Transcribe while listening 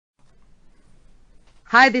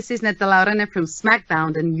Hi, this is Netta Laurene from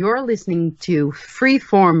SmackDown, and you're listening to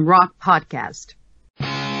Freeform Rock Podcast.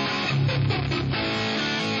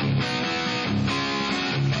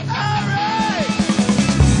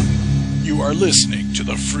 You are listening to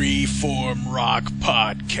the Freeform Rock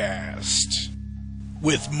Podcast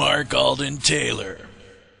with Mark Alden Taylor.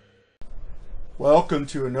 Welcome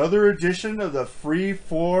to another edition of the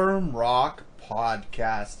Freeform Rock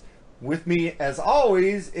Podcast. With me, as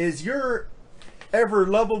always, is your ever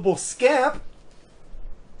lovable scamp.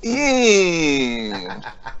 Ew.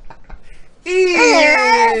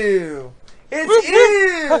 Ew! It's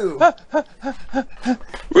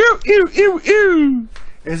Ew.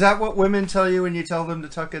 Is that what women tell you when you tell them to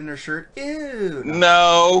tuck in their shirt? Ew!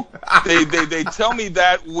 No, they tell me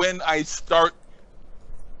that when I start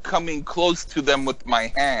coming close to them with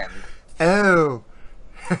my hand. Oh.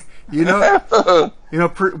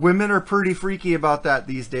 Women are pretty freaky about that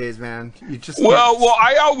these days, man. You just well,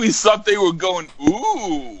 I always thought they were going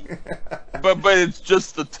ooh, but it's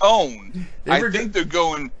just the tone. I think they're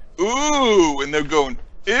going ooh, and they're going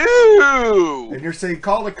ew. And you're saying,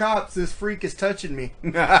 "Call the cops! This freak is touching me."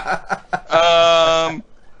 I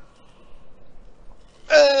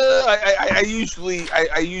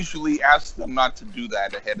usually ask them not to do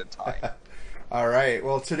that ahead of time. All right.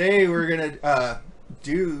 Well, today we're gonna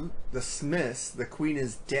do the Smiths. The Queen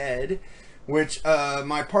is Dead, which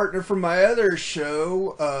my partner from my other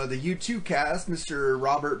show, the U2 Cast, Mr.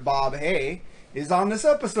 Robert Bob Hay, is on this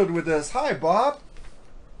episode with us. Hi, Bob.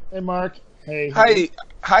 Hey, Mark. Hey.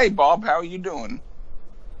 Hi, Bob. How are you doing?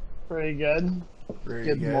 Pretty good.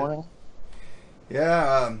 Good morning.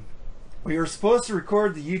 Yeah. We were supposed to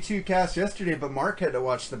record the U2 Cast yesterday, but Mark had to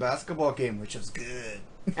watch the basketball game, which was good.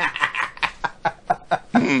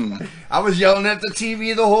 I was yelling at the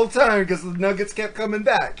TV the whole time because the Nuggets kept coming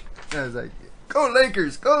back. I was like, "Go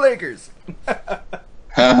Lakers! Go Lakers!" I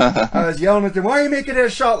was yelling at them, "Why are you making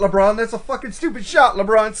that shot, LeBron? That's a fucking stupid shot,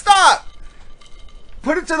 LeBron. Stop!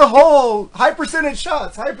 Put it to the hole. High percentage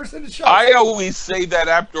shots. High percentage shots." I always say that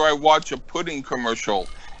after I watch a pudding commercial.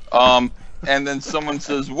 And then someone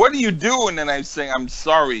says, "What are you doing?" And I say, "I'm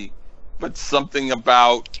sorry, but something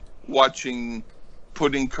about watching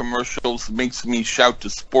pudding commercials makes me shout to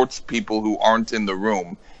sports people who aren't in the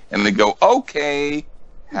room." And they go, "Okay,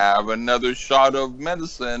 have another shot of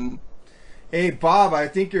medicine." Hey, Bob, I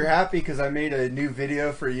think you're happy because I made a new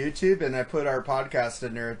video for YouTube and I put our podcast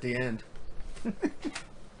in there at the end.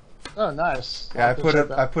 Oh, nice. Yeah, I put up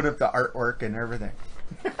the artwork and everything.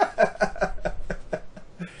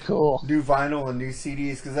 Cool. New vinyl and new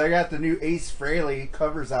CDs because I got the new Ace Frehley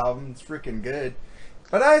covers album. It's freaking good.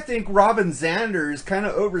 But I think Robin Zander is kind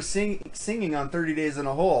of singing on 30 Days in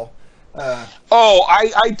a Hole.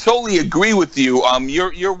 I totally agree with you.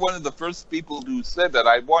 You're one of the first people who said that.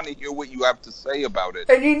 I want to hear what you have to say about it.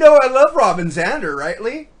 And you know I love Robin Zander, right,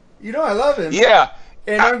 Lee? You know I love him. Yeah.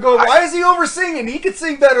 And I'm going, why is he over singing? He could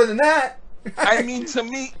sing better than that. I mean, to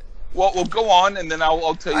me, well, go on, and then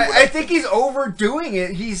I'll tell you. I think he's overdoing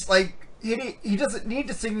it. He's like, he doesn't need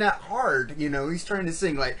to sing that hard. You know, he's trying to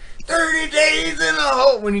sing like 30 days in a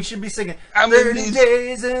hole when he should be singing 30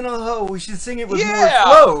 days in a hole. We should sing it with more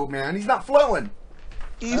flow, man. He's not flowing.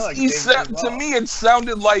 To me, it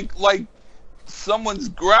sounded like someone's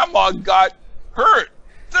grandma got hurt.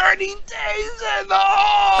 30 days in the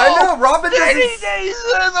hole. I know, Robin. 30 days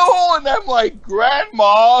in the hole, and I'm like,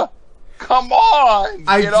 Grandma, come on,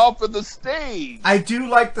 get off of the stage. I do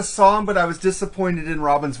like the song, but I was disappointed in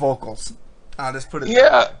Robin's vocals. I'll just put it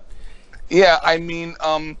that way. Yeah, I mean,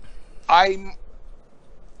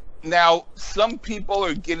 now, some people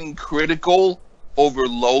are getting critical over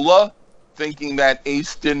Lola, thinking that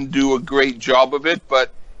Ace didn't do a great job of it,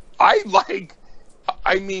 but I like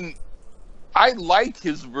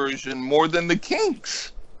his version more than the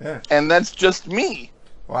Kinks. Yeah. And that's just me.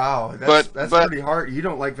 Wow, that's pretty hard. You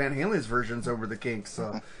don't like Van Halen's versions over the Kinks,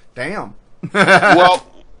 so damn. well.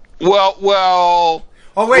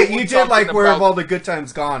 Oh wait, you did like "Where Have All the Good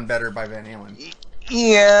Times Gone" better by Van Halen.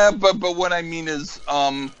 Yeah, but what I mean is,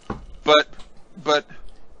 but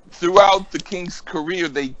throughout the Kinks' career,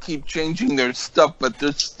 they keep changing their stuff. But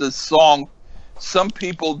this song, some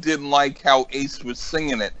people didn't like how Ace was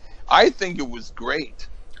singing it. I think it was great.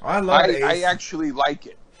 I love Ace. I actually like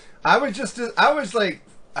it.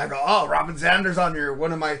 I go, oh, Robin Zander's on here,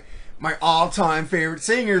 one of my all-time favorite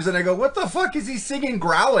singers, and I go, what the fuck is he singing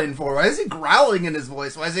growling for? Why is he growling in his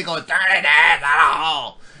voice? Why is he going 30 days in a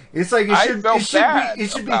hole? It's like it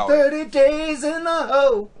should be 30 days in a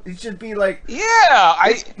hole. It should be like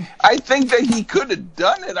I think that he could have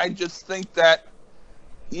done it. I just think that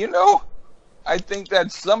I think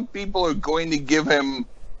that some people are going to give him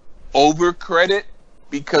over credit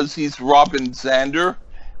because he's Robin Zander.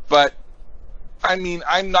 But I mean,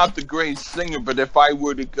 I'm not the greatest singer, but if I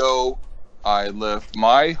were to go, I left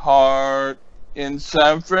my heart in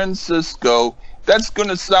San Francisco, that's going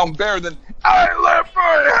to sound better than I left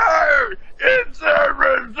my heart in San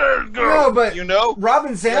Francisco. No, but you know,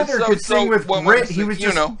 Robin Zander could sing with grit. He was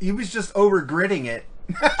just, he was just over gritting it.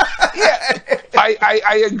 Yeah,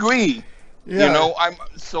 I agree. Yeah. You know,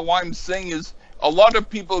 I'm saying is a lot of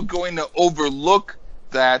people are going to overlook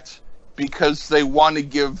that because they want to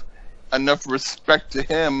give enough respect to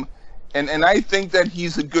him, and I think that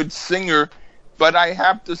he's a good singer, but I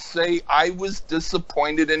have to say I was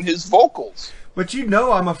disappointed in his vocals. But you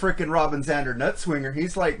know I'm a frickin' Robin Zander nut swinger.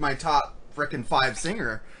 He's like my top frickin' 5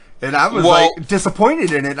 singer. And I was like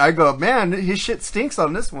disappointed in it. I go, man, his shit stinks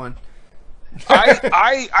on this one.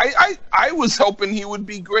 I was hoping he would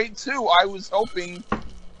be great too. I was hoping,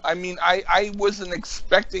 I mean, I wasn't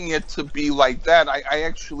expecting it to be like that. I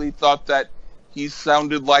actually thought that he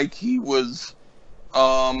sounded like he was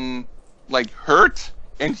like hurt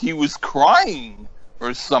and he was crying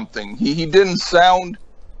or something. He didn't sound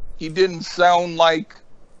like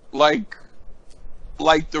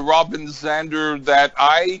the Robin Zander that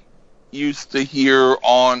I used to hear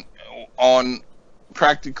on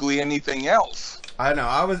practically anything else. I know.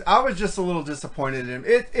 I was just a little disappointed in him.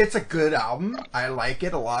 It's a good album. I like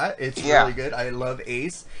it a lot. It's really good. I love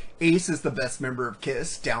Ace. Ace is the best member of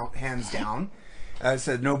Kiss, hands down. I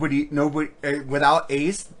said nobody without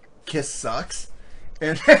Ace, Kiss sucks.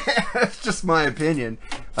 And that's just my opinion.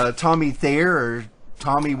 Tommy Thayer or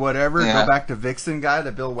Tommy whatever, go back to Vixen guy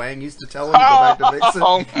that Bill Wang used to tell him to go back to Vixen.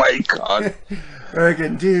 Oh my god.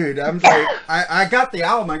 Friggin' dude, I'm like, I got the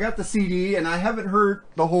album, I got the CD, and I haven't heard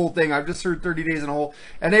the whole thing. I've just heard 30 Days in a Hole.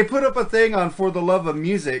 And they put up a thing on For the Love of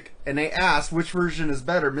Music, and they asked which version is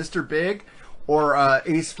better, Mr. Big or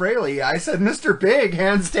Ace Frehley. I said Mr. Big,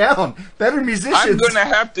 hands down. Better musicians. I'm going to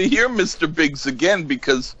have to hear Mr. Biggs again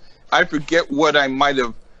because I forget what I might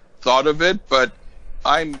have thought of it, but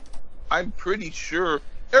I'm pretty sure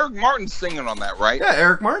Eric Martin's singing on that, right? Yeah,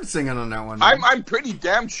 Eric Martin's singing on that one. Man. I'm pretty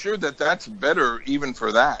damn sure that that's better even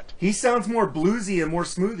for that. He sounds more bluesy and more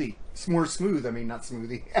smoothie. More smooth. I mean, not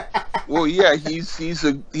smoothie. Well, yeah,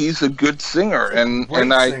 he's a good singer,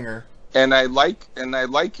 and I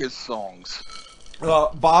like his songs.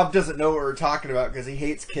 Well, Bob doesn't know what we're talking about because he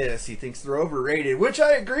hates Kiss. He thinks they're overrated, which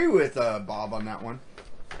I agree with Bob on that one.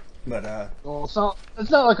 But well,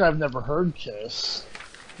 it's not like I've never heard Kiss.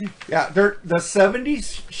 Yeah, the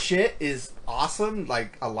 70s shit is awesome,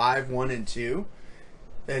 like Alive 1 and 2.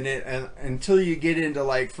 And until you get into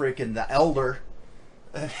like freaking The Elder,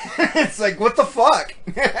 it's like, what the fuck?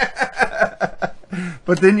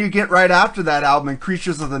 But then you get right after that album, and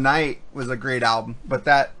Creatures of the Night was a great album, but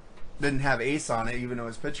that didn't have Ace on it, even though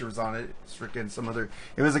his picture was on it. It's freaking some other.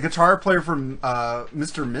 It was a guitar player from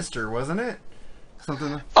Mr. Mister, wasn't it?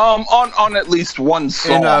 Something. On at least one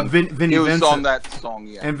song. And Vinnie was Vincent. on that song,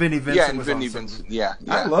 yeah. And Vinnie Vincent. Yeah, and was Vinnie on Vincent. Yeah.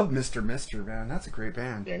 I love Mr. Mister, man. That's a great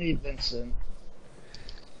band. Vinnie Vincent.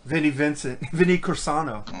 Vinnie Vincent. Vinnie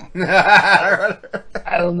Corsano.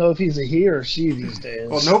 I don't know if he's a he or she these days.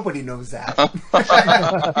 Well, nobody knows that.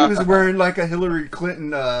 He was wearing like a Hillary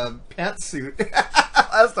Clinton pantsuit.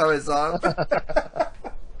 Last time I saw him.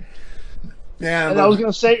 Yeah, and I was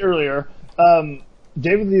going to say earlier,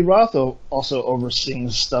 David Lee Roth also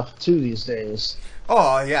oversings stuff too these days.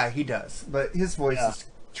 Oh yeah, he does, but his voice is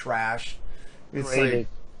trash. It's Rated.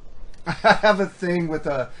 like I have a thing with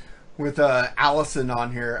Allison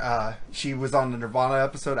on here. She was on the Nirvana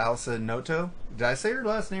episode, Allison Noto. Did I say her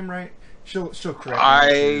last name right? She'll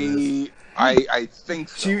correct me. I think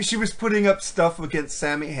so. She was putting up stuff against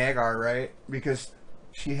Sammy Hagar, right? Because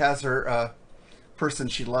she has her person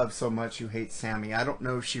she loves so much who hates Sammy. I don't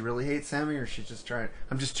know if she really hates Sammy or she's just trying.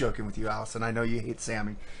 I'm just joking with you, Allison. I know you hate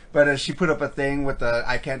Sammy, but she put up a thing with the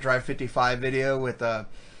 "I Can't Drive 55" video with the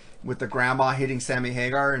grandma hitting Sammy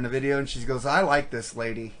Hagar in the video, and she goes, "I like this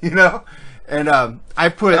lady," you know. And I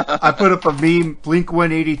put up a meme. Blink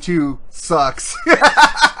 182 sucks.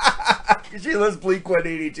 She loves Blink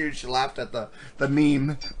 182. And she laughed at the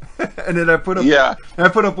meme, and then I put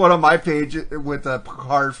up one on my page with a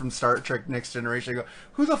Picard from Star Trek Next Generation. I go,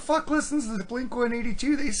 who the fuck listens to Blink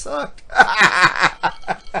 182? They sucked.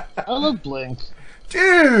 I love Blink,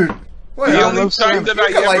 dude. The only time that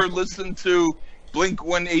I ever listen to Blink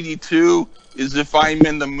 182 is if I'm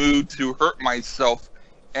in the mood to hurt myself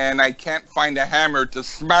and I can't find a hammer to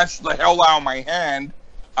smash the hell out of my hand.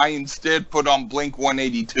 I instead put on Blink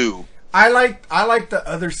 182. I like the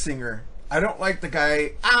other singer. I don't like the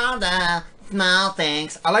guy. All the small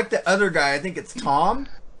things. I like the other guy. I think it's Tom.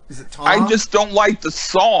 Is it Tom? I just don't like the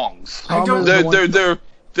songs. I don't-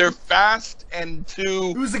 They're fast and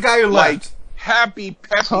too Who's the guy who like left? happy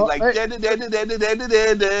peppy, Tom- like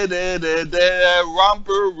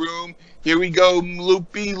romper room. Here we go,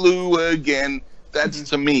 loopy loo again. That's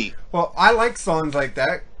to me. Well, I like songs like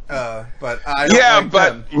that, but I don't Yeah, like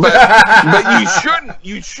but them. but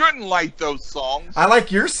you shouldn't like those songs. I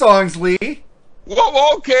like your songs, Lee.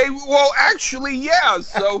 Well, okay. Well, actually, yeah.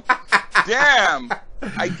 So, damn.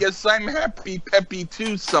 I guess I'm happy peppy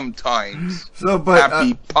too sometimes. So, but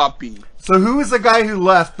Happy puppy. so who is the guy who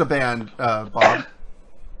left the band, Bob?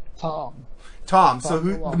 Tom. Tom. So Tom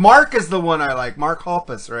who? DeLonge. Mark is the one I like. Mark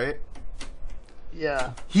Hoppus, right?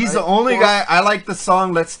 Yeah. He's the only guy. I like the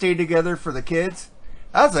song "Let's Stay Together for the Kids."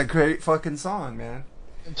 That's a great fucking song, man.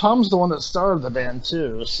 Tom's the one that started the band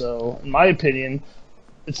too, so in my opinion,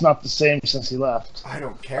 it's not the same since he left. I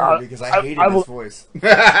don't care because I hated I his will- voice.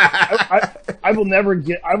 I will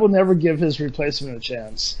never give his replacement a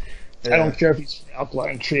chance. Yeah. I don't care if he's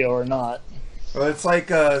Alkaline Trio or not. Well, it's like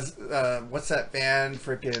what's that band?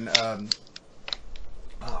 Freaking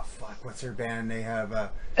oh fuck, what's their band? They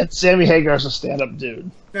have And Sammy Hagar's a stand-up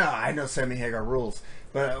dude. no, I know Sammy Hagar rules,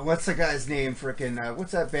 but what's the guy's name? Freaking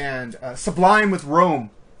what's that band? Sublime with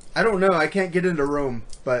Rome. I don't know. I can't get into Rome,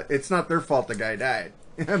 but it's not their fault the guy died.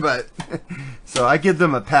 But so I give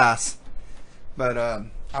them a pass. But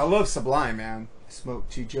I love Sublime, man. Smoke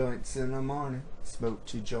 2 joints in the morning, smoke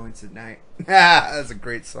 2 joints at night. That's a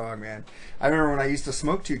great song, man. I remember when I used to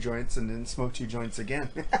smoke 2 joints and then smoke 2 joints again.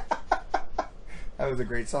 That was a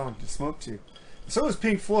great song to smoke to. So was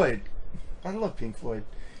Pink Floyd. I love Pink Floyd.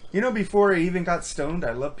 You know, before I even got stoned,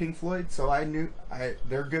 I loved Pink Floyd, so I knew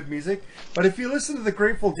they're good music. But if you listen to the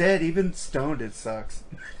Grateful Dead, even stoned, it sucks.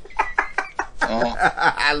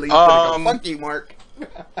 I leave fuck you, Mark.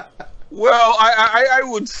 Well, I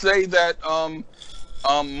would say that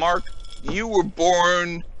Mark, you were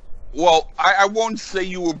born. Well, I won't say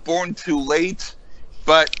you were born too late,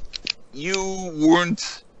 but you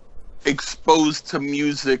weren't exposed to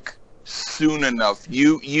music soon enough.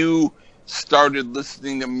 You started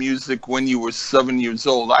listening to music when you were 7 years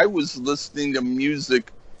old. I was listening to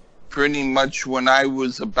music pretty much when I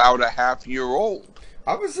was about a half-year old.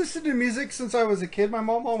 I was listening to music since I was a kid. My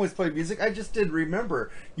mom always played music. I just didn't remember.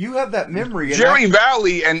 You have that memory. And Jerry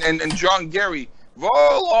Valley and John Gary,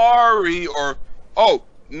 Volare, or oh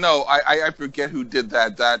no, I forget who did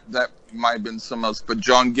that. That might have been someone else, but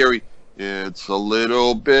John Gary. It's a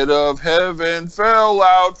little bit of heaven fell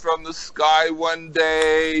out from the sky one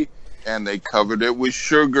day, and they covered it with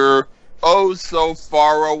sugar. Oh, so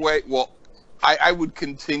far away. Well, I would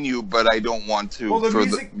continue, but I don't want to. Well, the for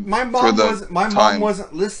music. the, My for mom the wasn't. My mom time.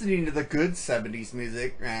 wasn't listening to the good '70s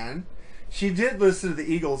music, man. She did listen to the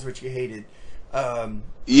Eagles, which you hated.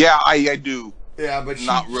 Yeah, I do. Yeah, but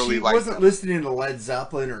Not really she like wasn't them. listening to Led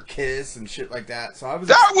Zeppelin or Kiss and shit like that. So I was.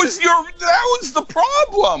 That was the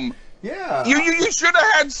problem. Yeah. You should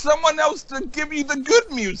have had someone else to give you the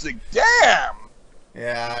good music. Damn.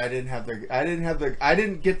 Yeah, I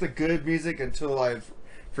didn't get the good music until I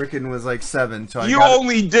freaking was like 7. So You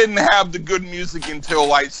only didn't have the good music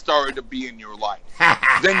until I started to be in your life.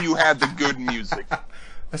 Then you had the good music.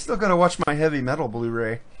 I still gotta watch my heavy metal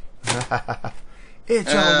Blu-ray.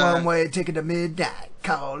 It's a one-way ticket to midnight.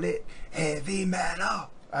 Call it heavy metal.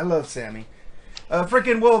 I love Sammy.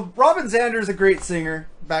 Well, Robin Zander's a great singer.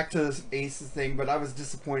 Back to this Aces thing, but I was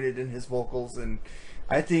disappointed in his vocals, and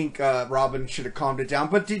I think Robin should have calmed it down.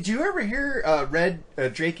 But did you ever hear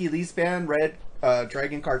Drake E. Lee's band, Red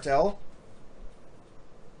Dragon Cartel?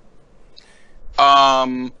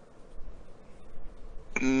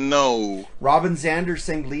 No. Robin Zander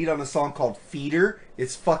sang lead on a song called Feeder.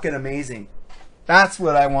 It's fucking amazing. That's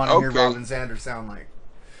what I want to hear Okay. Robin Zander sound like.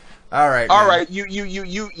 All right. All man. right,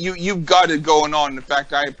 you've got it going on. In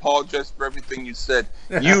fact, I apologize for everything you said.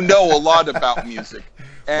 You know a lot about music,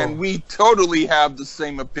 and we totally have the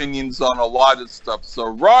same opinions on a lot of stuff. So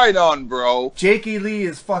right on, bro. Jake E. Lee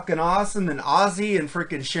is fucking awesome, and Ozzy and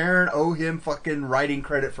freaking Sharon owe him fucking writing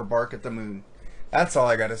credit for Bark at the Moon. That's all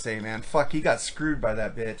I gotta say, man. Fuck, he got screwed by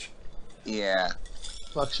that bitch. Yeah.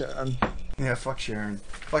 Fuck Sharon. Yeah, fuck Sharon.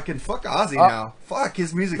 Fucking fuck Ozzy now. Fuck,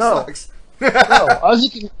 his music No. sucks. No,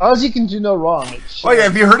 Ozzy can do no wrong. It's Oh yeah,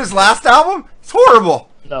 have you heard his last album? It's horrible.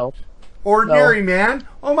 No, Ordinary, man.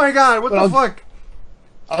 Oh my god, what Well, the fuck?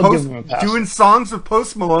 I'll give him a pass. Doing songs with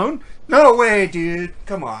Post Malone? No way, dude.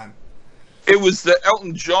 Come on. It was the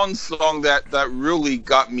Elton John song that really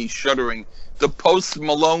got me shuddering. The Post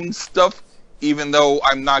Malone stuff, even though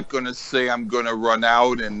I'm not going to say I'm going to run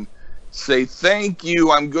out and say thank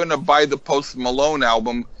you, I'm going to buy the Post Malone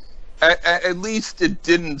album. At least it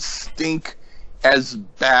didn't stink as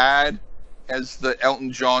bad as the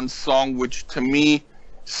Elton John song, which to me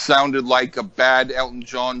sounded like a bad Elton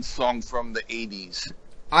John song from the 80s.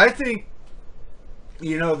 I think,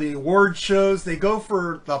 the award shows, they go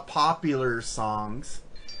for the popular songs.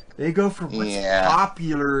 They go for what's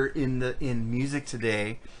popular in music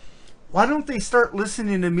today. Why don't they start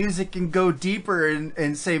listening to music and go deeper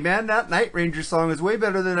and say, man, that Night Ranger song is way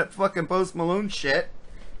better than that fucking Post Malone shit.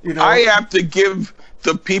 I have to give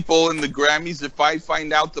the people in the Grammys, if I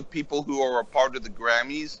find out the people who are a part of the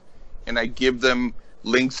Grammys and I give them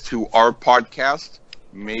links to our podcast,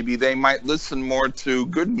 maybe they might listen more to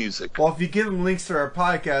good music. Well, if you give them links to our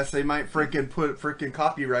podcast, they might freaking put freaking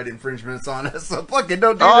copyright infringements on us. So fucking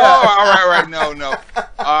don't do that. Oh, all right. No.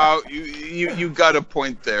 You got a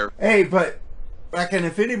point there. Hey, but fucking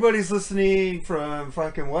if anybody's listening from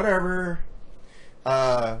fucking whatever,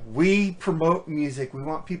 we promote music. We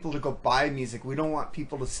want people to go buy music. We don't want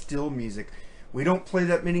people to steal music. We don't play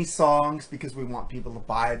that many songs because we want people to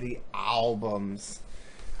buy the albums.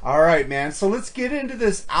 All right, man. So let's get into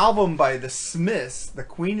this album by the Smiths. The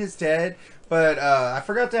Queen is Dead. But I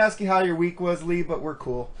forgot to ask you how your week was, Lee, but we're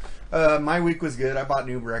cool. My week was good. I bought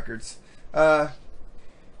new records. The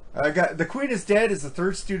Queen is Dead is the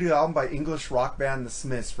third studio album by English rock band The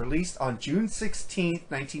Smiths, released on June 16th,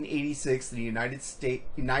 1986 in the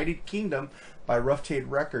United Kingdom by Rough Trade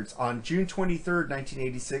Records. On June 23rd,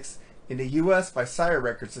 1986 in the US by Sire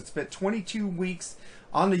Records. It spent 22 weeks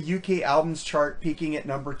on the UK albums chart, peaking at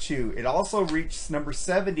number 2. It also reached number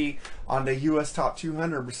 70 on the US Top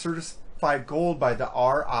 200, was certified gold by the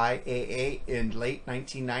RIAA in late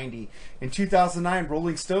 1990. In 2009,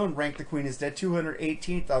 Rolling Stone ranked The Queen is Dead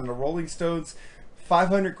 218th on the Rolling Stones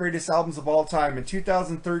 500 Greatest Albums of All Time. In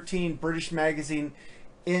 2013, British magazine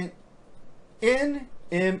NME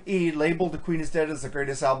labeled The Queen is Dead as the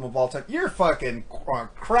greatest album of all time. You're fucking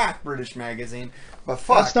crack, British magazine. But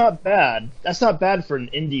fuck. That's not bad. That's not bad for an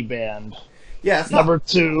indie band. Yeah, it's number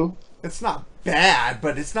 2. It's not bad,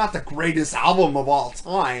 but it's not the greatest album of all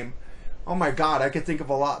time. Oh my god, I could think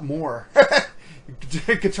of a lot more.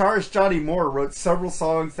 Guitarist Johnny Moore wrote several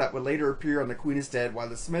songs that would later appear on The Queen is Dead, while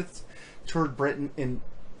the Smiths toured Britain in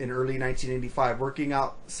early 1985, working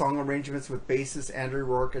out song arrangements with bassist Andrew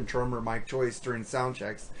Rourke and drummer Mike Joyce during sound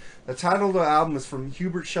checks. The title of the album is from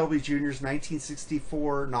Hubert Shelby Jr.'s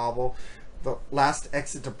 1964 novel, The Last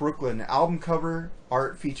Exit to Brooklyn. The album cover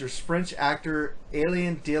art features French actor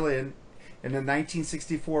Alain Delon in the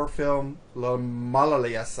 1964 film Le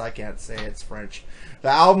Malalias. I can't say it's French. The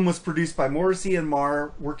album was produced by Morrissey and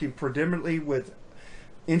Marr, working predominantly with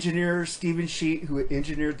engineer Stephen Sheet, who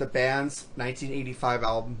engineered the band's 1985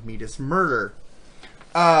 album Meet Us Murder.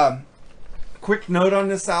 Quick note on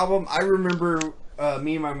this album. I remember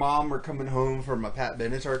me and my mom were coming home from a Pat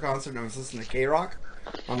Benatar concert, and I was listening to K-Rock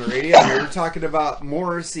on the radio, and they were talking about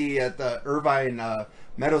Morrissey at the Irvine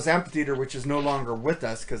Meadows Amphitheater, which is no longer with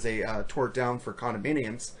us because they tore it down for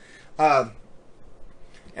condominiums. But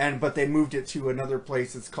they moved it to another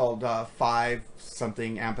place. It's called 5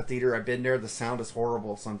 something Amphitheater. I've been there. The sound is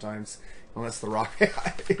horrible sometimes, unless the rock.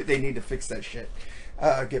 They need to fix that shit.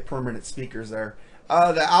 Get permanent speakers there.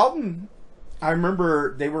 The album, I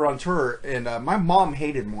remember they were on tour, and my mom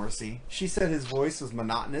hated Morrissey. She said his voice was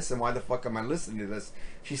monotonous, and why the fuck am I listening to this?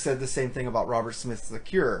 She said the same thing about Robert Smith's The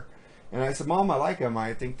Cure. And I said, Mom, I like him.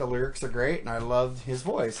 I think the lyrics are great, and I loved his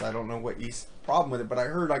voice. I don't know what his problem with it, but I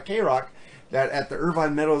heard on K-Rock that at the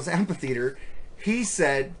Irvine Meadows Amphitheater, he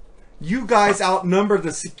said, you guys outnumber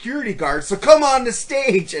the security guards, so come on the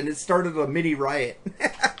stage. And it started a mini riot.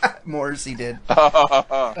 Morrissey did. So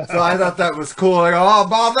I thought that was cool. I go, oh,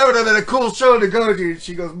 Bob, that would have been a cool show to go to.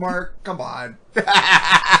 She goes, Mark, come on.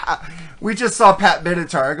 We just saw Pat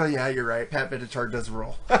Benatar. I go, yeah, you're right. Pat Benatar does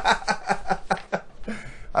roll.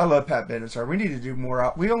 I love Pat Benatar. We need to do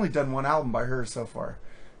more. We only done one album by her so far.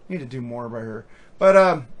 We need to do more by her.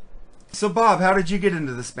 But, so Bob, how did you get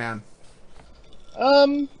into this band?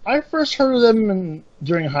 I first heard of them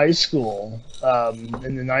during high school,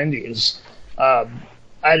 in the 90s. I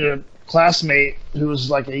had a classmate who was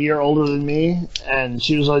like a year older than me, and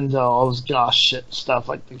she was into all this gosh shit stuff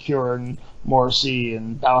like The Cure and Morrissey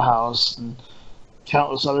and Bauhaus and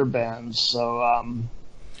countless other bands. So,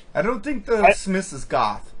 I don't think the Smiths is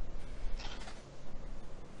goth.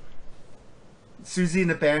 Susie and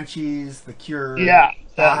the Banshees, The Cure, yeah,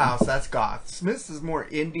 Bauhaus, that's goth. Smiths is more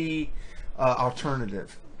indie,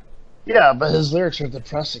 alternative. Yeah, but his lyrics are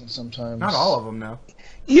depressing sometimes. Not all of them, no.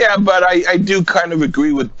 Yeah, but I do kind of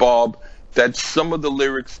agree with Bob that some of the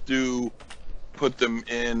lyrics do put them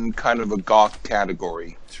in kind of a goth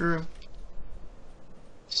category. True.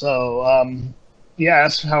 So, yeah,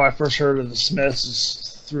 that's how I first heard of the Smiths,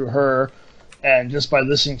 is through her. And just by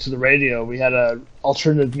listening to the radio, we had a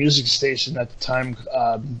alternative music station at the time,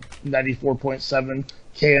 94.7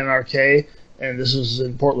 KNRK, and this was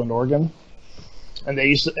in Portland, Oregon. And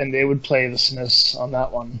they would play the Smiths on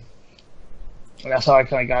that one, and that's how I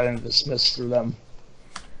kind of got into the Smiths through them.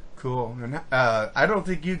 Cool. And I don't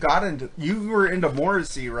think you were into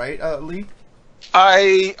Morrissey, right, Lee?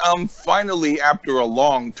 I finally, after a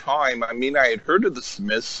long time, I mean, I had heard of the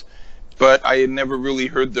Smiths, but I had never really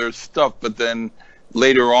heard their stuff. But then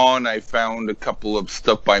later on, I found a couple of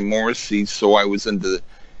stuff by Morrissey, so I was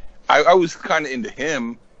I was kind of into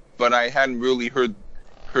him, but I hadn't really heard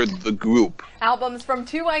the group. Albums from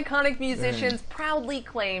two iconic musicians proudly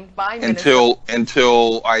claimed by Minnesota.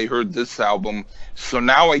 Until I heard this album. So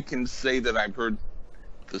now I can say that I've heard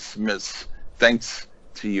the Smiths, thanks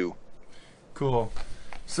to you. Cool.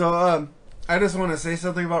 So, I just want to say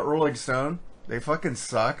something about Rolling Stone. They fucking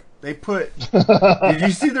suck. They put... Did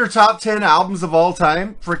you see their top 10 albums of all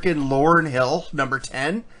time? Freaking Lauryn Hill, number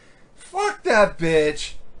 10? Fuck that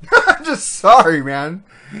bitch. I'm just sorry, man.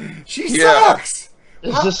 She sucks.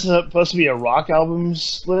 Is this supposed to be a rock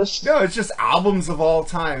albums list? No, it's just albums of all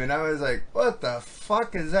time. And I was like, what the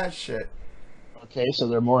fuck is that shit? Okay, so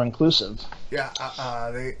they're more inclusive. Yeah,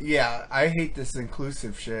 I hate this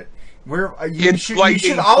inclusive shit. You should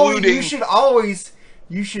always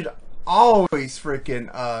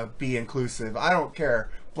freaking be inclusive. I don't care.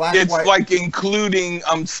 It's like including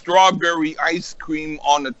strawberry ice cream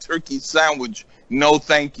on a turkey sandwich. No,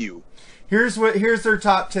 thank you. Here's their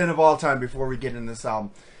top 10 of all time before we get into this album.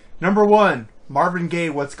 Number 1, Marvin Gaye,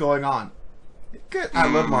 What's Going On? Good. I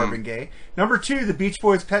love Marvin Gaye. Number 2, the Beach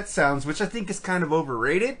Boys' Pet Sounds, which I think is kind of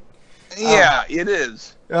overrated. Yeah, it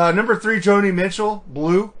is. Number 3, Joni Mitchell,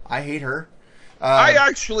 Blue. I hate her. I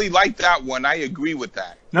actually like that one. I agree with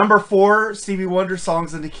that. Number 4, Stevie Wonder,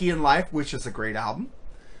 Songs in the Key in Life, which is a great album.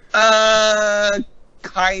 Kind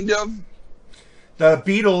of. The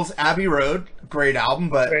Beatles, Abbey Road, great album,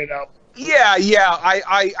 but... Great album. Yeah,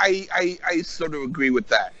 I sort of agree with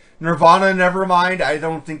that. Nirvana, Nevermind, I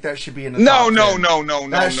don't think that should be in the top 10. No.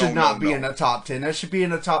 That should not be in the top 10. That should be in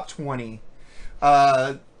the top 20.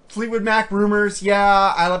 Fleetwood Mac, Rumors,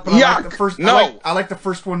 yeah, I like the first. No. I like the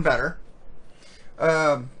first one better.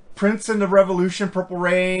 Prince and the Revolution, Purple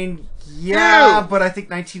Rain, yeah, but I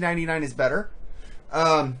think 1999 is better.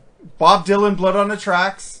 Bob Dylan, Blood on the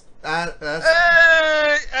Tracks. That's...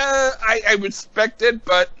 I respect it,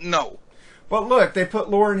 but no. But look, they put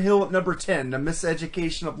Lauryn Hill at number 10, The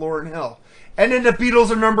Miseducation of Lauryn Hill. And then the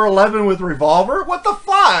Beatles are number 11 with Revolver? What the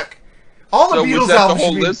fuck? All the Beatles was that albums the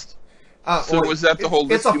whole should be... list? Was that the whole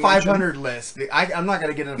list? It's a 500 list. I'm not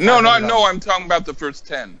going to get into No, I'm talking about the first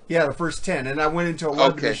 10. Yeah, the first 10. And I went into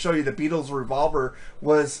 11 to show you the Beatles' Revolver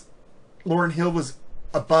was... Lauryn Hill was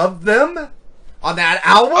above them on that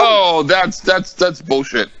album? Oh, that's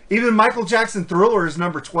bullshit. Even Michael Jackson Thriller is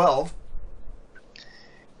number 12.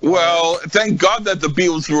 Well, thank God that the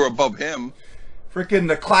Beatles were above him. Freaking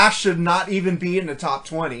The Clash should not even be in the top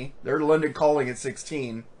 20. They're London Calling at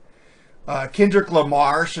 16. Kendrick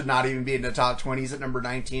Lamar should not even be in the top 20. He's at number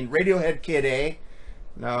 19. Radiohead Kid A.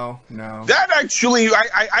 No. That actually,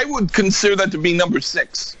 I would consider that to be number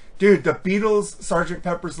 6. Dude, the Beatles' Sgt.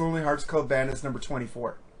 Pepper's Lonely Hearts Club Band is number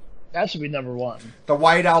 24. That should be number 1. The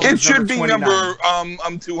White Album is number 29. It should be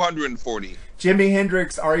number 240. Jimi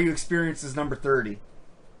Hendrix, Are You Experienced is number 30.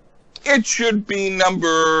 It should be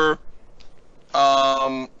number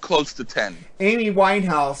close to 10. Amy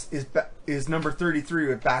Winehouse is number 33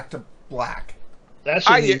 with Back to Black. That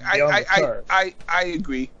should be on the chart. I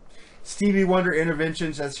agree. Stevie Wonder,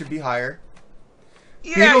 Interventions, that should be higher.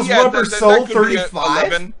 Yeah, Beatles, Rubber Soul,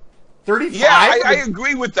 35. 35? Yeah, I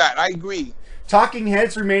agree with that. I agree. Talking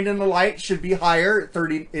Heads, Remain in the Light should be higher.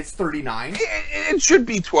 30. It's 39. It should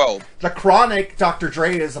be 12. The Chronic, Dr.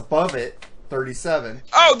 Dre is above it. 37.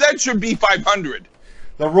 Oh, that should be 500.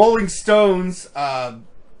 The Rolling Stones, they're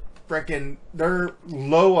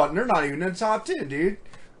low on. They're not even in the top 10, dude.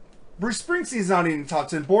 Bruce Springsteen's not even in the top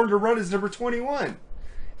 10. Born to Run is number 21.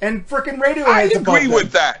 And frickin' Radiohead's above I agree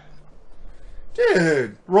with that.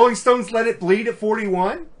 Dude, Rolling Stones Let It Bleed at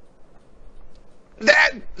 41?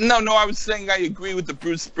 No, I was saying I agree with the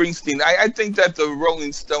Bruce Springsteen. I think that the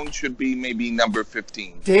Rolling Stones should be maybe number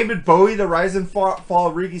 15. David Bowie, The Rise and Fall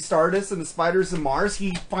of Ricky Stardust, and the Spiders of Mars,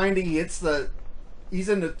 he's in the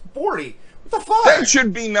 40. What the fuck? That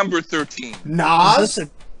should be number 13. Nas?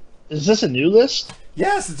 Is this a new list?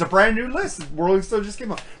 Yes, it's a brand new list. Rolling Stone just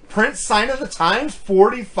came out. Prince, Sign of the Times,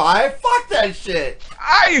 45? Fuck that shit.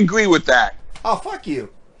 I agree with that. Oh, fuck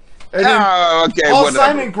you. And then okay, Paul whatever.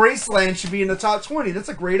 Simon, Graceland should be in the top 20. That's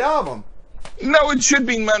a great album. No, it should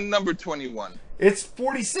be number 21. It's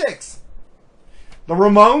 46. The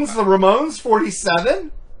Ramones,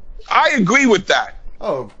 47? I agree with that.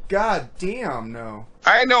 Oh, god damn, no.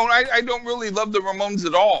 I don't really love the Ramones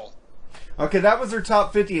at all. Okay, that was their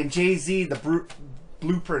top 50, and Jay-Z, the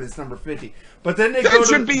Blueprint, is number 50. But then they That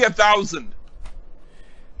should be 1,000.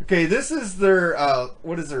 Okay, this is their,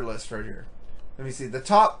 what is their list right here? Let me see. The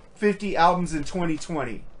top 50 albums in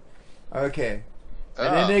 2020. Okay.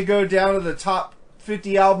 And then they go down to the top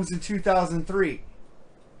 50 albums in 2003.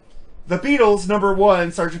 The Beatles, number 1,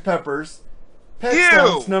 Sgt. Pepper's. Pet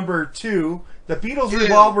Sounds, number 2. The Beatles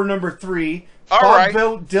Revolver, number 3. Bob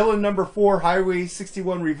Dylan, number 4, Highway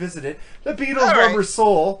 61 Revisited. The Beatles, Rubber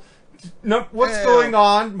Soul. What's Going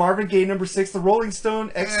On? Marvin Gaye, number 6. The Rolling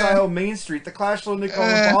Stone, Exile, Main Street. The Clash, Linda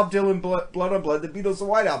Cohen, Bob Dylan, Blood on Blood. The Beatles, The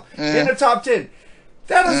White Album. In the top 10.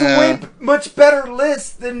 That is a way much better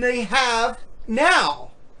list than they have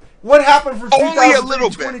now. What happened from 2000 to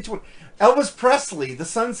 2020? Elvis Presley, The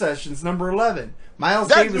Sun Sessions, number 11. Miles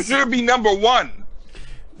Davis. That should be number 1.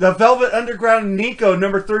 The Velvet Underground, Nico,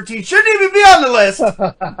 number 13. Shouldn't even be on the list.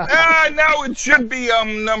 No, it should be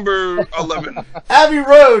number 11. Abbey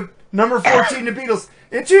Road, number 14, The Beatles.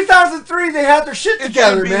 In 2003, they had their shit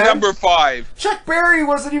together, it should be number 5. Chuck Berry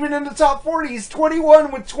wasn't even in the top 40. He's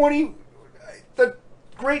 21 with the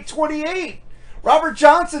great 28. Robert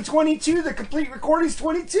Johnson, 22. The Complete Recordings,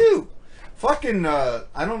 22. Fucking, I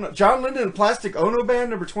don't know. John Lennon and Plastic Ono Band,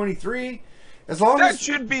 number 23. That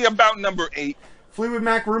should be about number 8. Fleetwood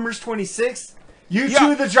Mac Rumors, 26.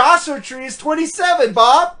 U2, The Joshua Tree is 27,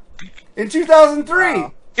 Bob. In 2003.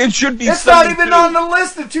 It should be It's 72. not even on the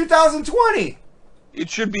list in 2020. It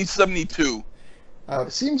should be 72.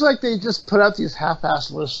 It seems like they just put out these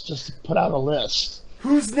half-ass lists just to put out a list.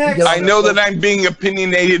 Who's next? I know that I'm being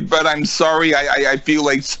opinionated, but I'm sorry. I feel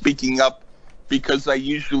like speaking up because I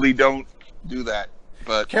usually don't do that.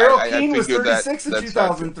 But Carole I King was figured 36 in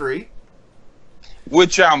 2003.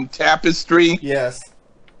 Which Tapestry? Yes.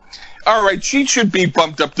 All right, she should be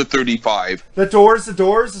bumped up to 35. The Doors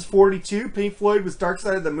is 42. Pink Floyd was Dark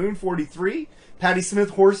Side of the Moon, 43. Patti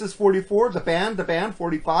Smith, Horses, 44. The Band,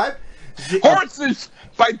 45. Horses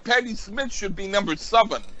by Patti Smith should be number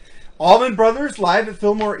 7. Allman Brothers, Live at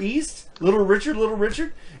Fillmore East. Little Richard.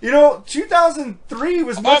 You know, 2003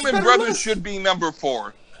 was much Allman better Brothers list. should be number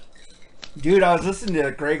 4. Dude, I was listening to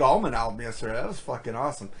a Greg Allman album yesterday. That was fucking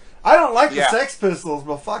awesome. I don't like the Sex Pistols,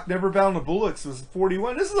 but fuck, Never Bound to Bullocks was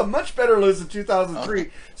 41. This is a much better list than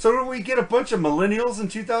 2003. So did we get a bunch of millennials in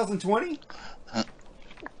 2020?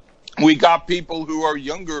 We got people who are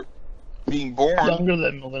younger being born. Younger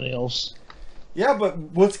than millennials. Yeah, but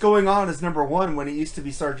What's Going On is number 1 when it used to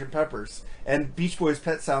be Sgt. Pepper's. And Beach Boys'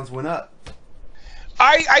 Pet Sounds went up.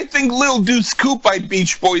 I think Lil Deuce Coupe by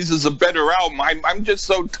Beach Boys is a better album. I'm just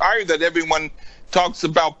so tired that everyone talks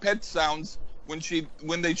about Pet Sounds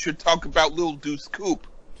when they should talk about Lil Deuce Coupe.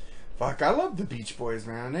 Fuck, I love the Beach Boys,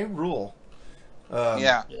 man. They rule.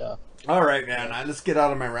 Yeah. All right, man. Let's get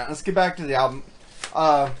out of my rant. Let's get back to the album.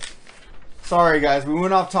 Sorry, guys. We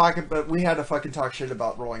went off talking, but we had to fucking talk shit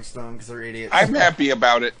about Rolling Stone because they're idiots. I'm happy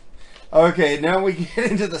about it. Okay, now we get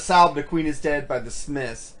into this album, The Queen is Dead by The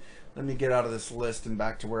Smiths. Let me get out of this list and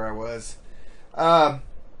back to where I was. I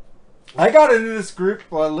got into this group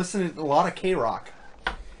listening to a lot of K-Rock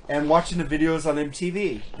and watching the videos on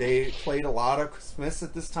MTV. They played a lot of Smiths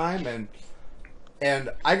at this time, and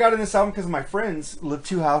I got in this album because my friends lived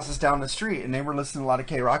 2 houses down the street, and they were listening to a lot of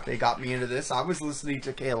K-Rock. They got me into this. I was listening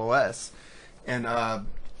to KLOS, and I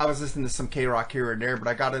was listening to some K-Rock here and there, but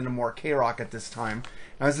I got into more K-Rock at this time.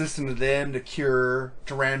 I was listening to them, The Cure,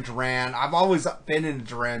 Duran Duran. I've always been into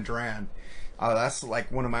Duran Duran. That's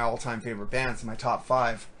like one of my all-time favorite bands, my top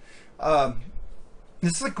 5.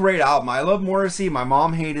 This is a great album. I love Morrissey. My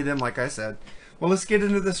mom hated him, like I said. Well, let's get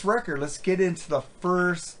into this record. Let's get into the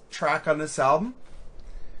first track on this album,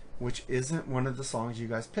 which isn't one of the songs you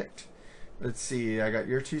guys picked. Let's see. I got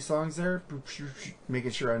your 2 songs there.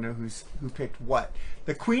 Making sure I know who picked what.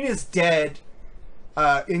 The Queen is Dead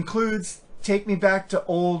includes Take Me Back to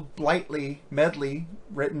Old Blightly medley,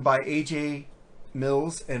 written by A.J.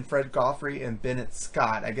 Mills and Fred Goffrey and Bennett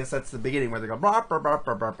Scott. I guess that's the beginning where they go blah, blah, blah,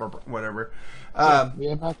 blah, blah, blah, whatever.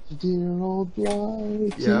 We're back to dear old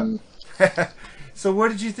Blighty. Yeah. So what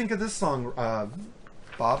did you think of this song,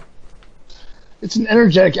 Bob? It's an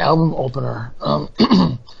energetic album opener.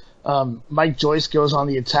 Mike Joyce goes on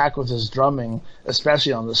the attack with his drumming,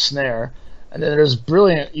 especially on the snare. And then there's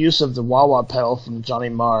brilliant use of the wah-wah pedal from Johnny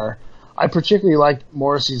Marr. I particularly liked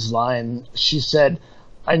Morrissey's line. She said,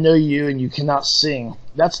 "I know you and you cannot sing.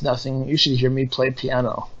 That's nothing. You should hear me play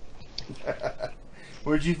piano."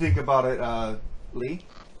 What did you think about it, Lee?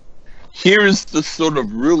 Here's the sort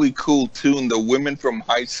of really cool tune the women from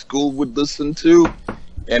high school would listen to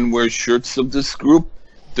and wear shirts of this group.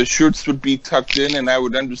 The shirts would be tucked in, and I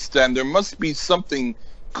would understand there must be something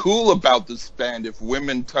cool about this band if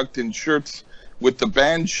women tucked in shirts with the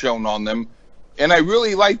band shown on them. And I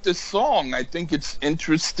really like this song. I think it's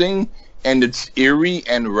interesting, and it's eerie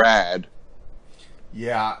and rad.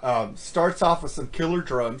 Yeah, starts off with some killer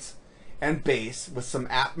drums and bass with some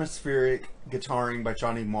atmospheric guitaring by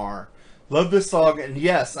Johnny Marr. Love this song, and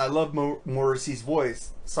yes, I love Morrissey's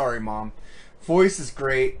voice. Sorry, Mom. Voice is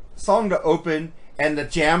great. Song to open, and the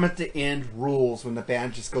jam at the end rules when the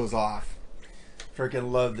band just goes off.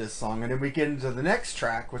 Freaking love this song. And then we get into the next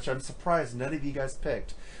track, which I'm surprised none of you guys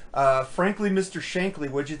picked. Frankly, Mr. Shankly,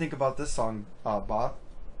 what'd you think about this song, Bob?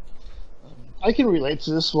 I can relate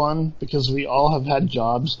to this one because we all have had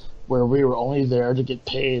jobs where we were only there to get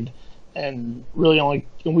paid, and we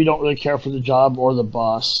don't really care for the job or the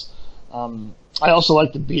boss. I also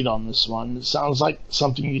like the beat on this one. It sounds like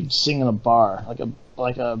something you'd sing in a bar,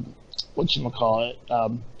 like a whatchamacallit.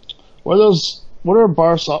 What are those? What are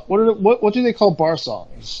bar songs? What do they call bar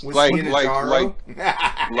songs? Like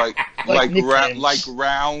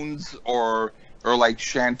rounds or like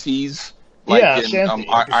shanties, like in shanty.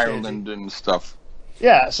 Ireland and stuff.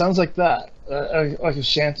 Yeah, it sounds like that, like a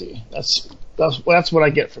shanty. That's what I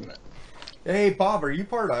get from it. Hey, Bob, are you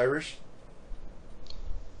part Irish?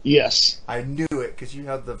 Yes. I knew it because you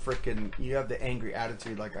have the angry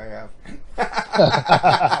attitude like I have.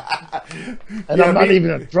 And I'm not even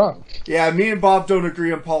a drunk. Yeah, me and Bob don't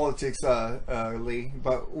agree on politics, Lee,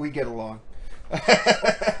 but we get along.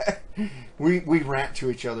 we rant to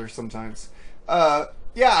each other sometimes. Yeah,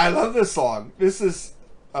 I love this song. This is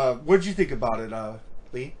what'd you think about it,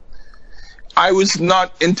 Lee? I was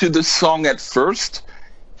not into this song at first,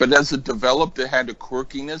 but as it developed, it had a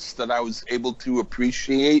quirkiness that I was able to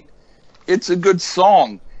appreciate. It's a good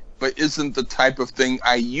song, but isn't the type of thing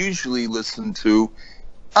I usually listen to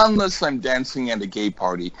unless I'm dancing at a gay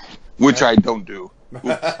party, which I don't do.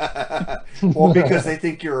 Well, because they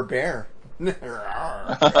think you're a bear. Well,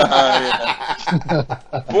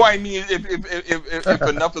 I mean, if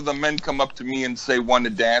enough of the men come up to me and say, want to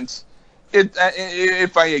dance,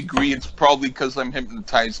 if I agree, it's probably because I'm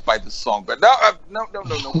hypnotized by the song. But no.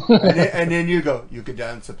 And then you go, you could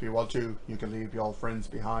dance if you want to. You can leave your friends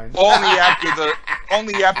behind. Only after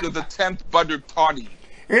the 10th buttered toddy.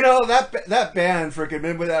 You know, that band, freaking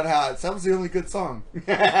Men Without Hats, that was the only good song.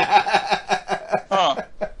 Huh.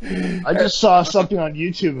 I just saw something on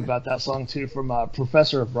YouTube about that song too from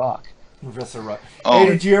Professor of Rock. Professor Rock. Oh. Hey,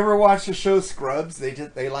 did you ever watch the show Scrubs?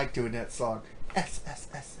 They like doing that song. S.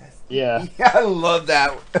 Yeah. Yeah, I love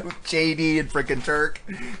that. JD and freaking Turk.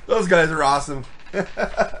 Those guys are awesome. And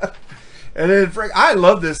then, I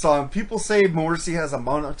love this song. People say Morrissey has a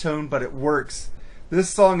monotone, but it works. This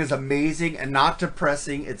song is amazing and not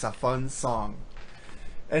depressing. It's a fun song.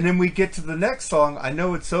 And then we get to the next song, I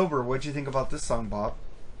Know It's Over. What'd you think about this song, Bob?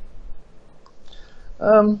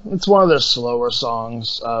 It's one of their slower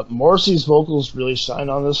songs. Morrissey's vocals really shine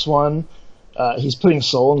on this one. He's putting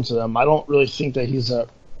soul into them. I don't really think that he's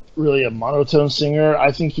really a monotone singer.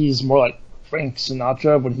 I think he's more like Frank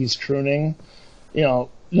Sinatra when he's crooning. You know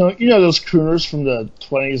those crooners from the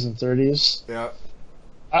 20s and 30s. Yeah.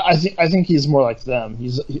 I think he's more like them.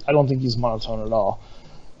 I don't think he's monotone at all.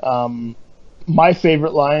 My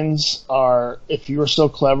favorite lines are, "If you were so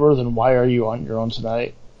clever, then why are you on your own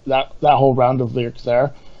tonight?" That whole round of lyrics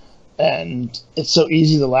there. And it's so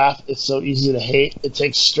easy to laugh. It's so easy to hate. It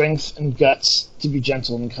takes strength and guts to be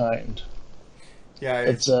gentle and kind. Yeah,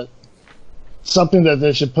 It's something that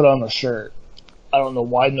they should put on a shirt. I don't know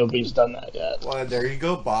why nobody's done that yet. Well, there you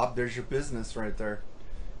go, Bob. There's your business right there.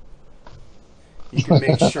 You can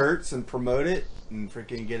make shirts and promote it and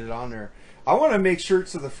freaking get it on there. I want to make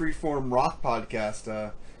shirts of the Freeform Rock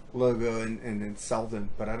Podcast logo and sell them,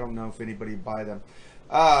 but I don't know if anybody would buy them.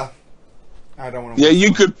 I don't want to. Yeah,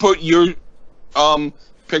 you could put your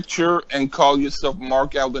picture and call yourself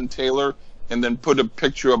Mark Alden Taylor, and then put a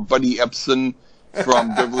picture of Buddy Epson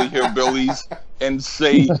from Beverly Hillbillies and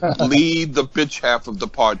say, "Lead the bitch half of the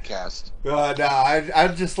podcast." No,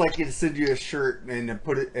 I'd just like you to send you a shirt and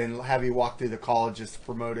put it and have you walk through the colleges to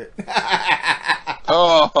promote it.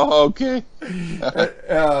 Oh, okay.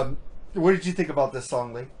 What did you think about this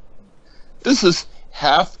song, Lee? This is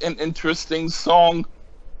half an interesting song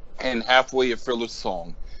and halfway a filler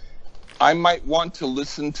song. I might want to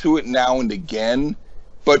listen to it now and again,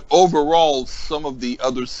 but overall, some of the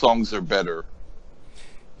other songs are better.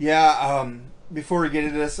 Yeah, before we get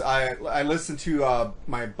into this, I listened to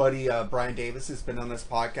my buddy Brian Davis, who's been on this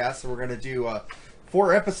podcast, so we're going to do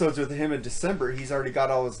 4 episodes with him in December. He's already got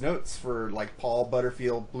all his notes for like Paul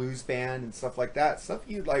Butterfield Blues Band and stuff like that. Stuff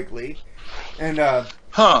you'd like, Lee. And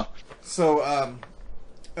So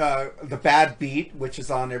the Bad Beat, which is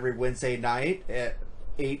on every Wednesday night at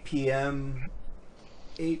 8 p.m.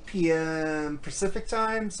 Pacific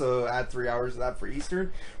time, so add 3 hours of that for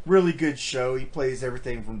Eastern. Really good show. He plays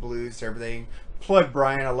everything from blues to everything. Plug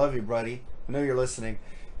Brian, I love you, buddy. I know you're listening.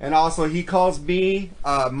 And also, he calls me,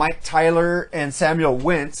 Mike Tyler, and Samuel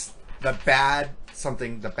Wentz, the Bad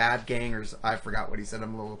Gang, or I forgot what he said.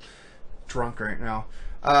 I'm a little drunk right now.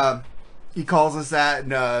 He calls us that,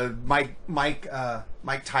 and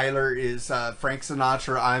Mike Tyler is Frank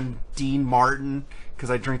Sinatra. I'm Dean Martin because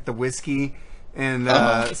I drink the whiskey, and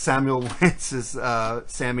Samuel Wentz is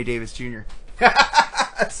Sammy Davis Jr.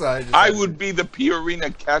 So I would be the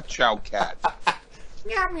Purina Cat Chow Cat.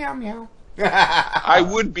 Meow meow meow. I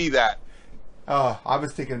would be that. Oh, I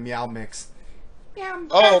was thinking Meow Mix. Meow.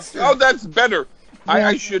 Oh, that's better.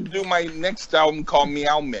 I should do my next album called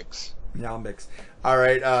Meow Mix. Meow Mix. All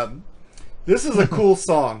right. This is a cool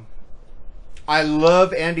song. I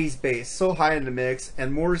love Andy's bass, so high in the mix,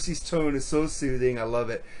 and Morrissey's tone is so soothing. I love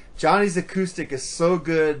it. Johnny's acoustic is so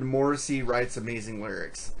good. Morrissey writes amazing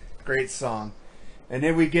lyrics. Great song. And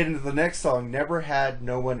then we get into the next song, Never Had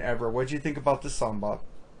No One Ever. What'd you think about this song, Bob?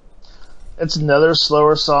 It's another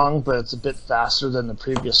slower song, but it's a bit faster than the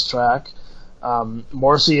previous track.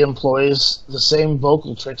 Morrissey employs the same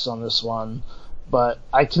vocal tricks on this one, but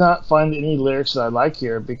I cannot find any lyrics that I like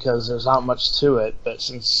here because there's not much to it. But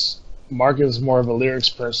since Mark is more of a lyrics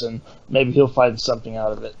person, maybe he'll find something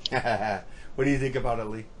out of it. What do you think about it,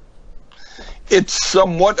 Lee? It's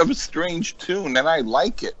somewhat of a strange tune, and I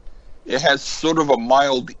like it. It has sort of a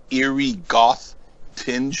mild, eerie goth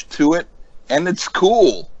tinge to it, and it's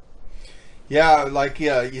cool. Yeah,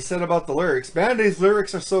 you said about the lyrics. Band-Aid's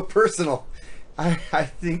lyrics are so personal. I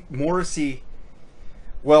think Morrissey,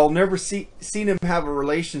 never seen him have a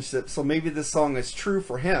relationship, so maybe this song is true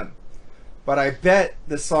for him. But I bet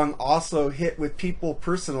this song also hit with people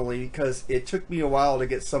personally because it took me a while to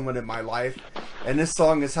get someone in my life, and this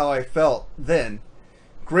song is how I felt then.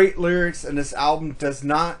 Great lyrics, and this album does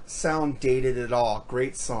not sound dated at all.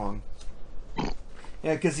 Great song.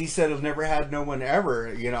 Yeah, because he said I've never had no one ever.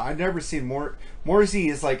 I've never seen Morrissey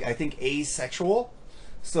is I think asexual,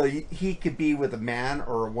 so he could be with a man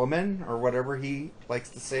or a woman or whatever he likes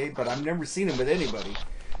to say. But I've never seen him with anybody.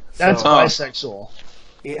 That's bisexual.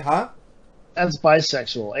 That's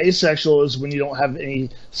bisexual. Asexual is when you don't have any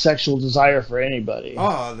sexual desire for anybody.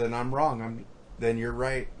 Oh, then I'm wrong. Then you're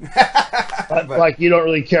right. but you don't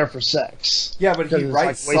really care for sex. Yeah, but he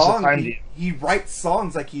writes songs. He writes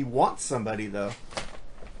songs like he wants somebody, though.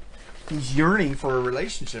 He's yearning for a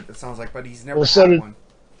relationship, it sounds like, but he's never had one.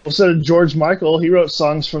 Well, so did George Michael. He wrote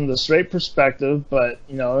songs from the straight perspective, but,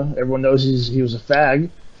 everyone knows he was a fag.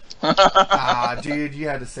 Dude, you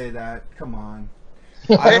had to say that. Come on.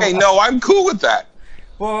 Hey, no, I'm cool with that.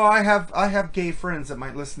 Well, I have gay friends that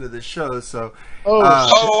might listen to this show, so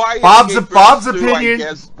Bob's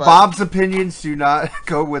opinions. Bob's opinions do not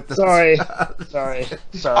go with this. Sorry.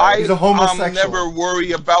 He's a homosexual. I never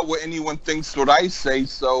worry about what anyone thinks what I say.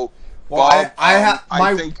 So, well, Bob,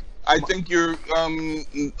 I think you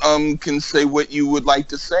can say what you would like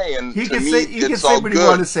to say, and he can say what he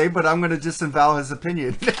wants to say, but I'm going to disavow his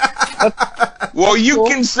opinion. Well, you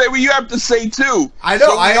can say what you have to say too. I know.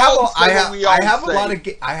 So I have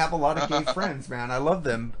a lot of gay friends, man. I love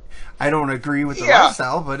them. I don't agree with the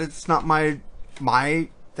lifestyle, but it's not my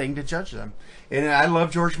thing to judge them. And I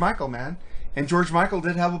love George Michael, man. And George Michael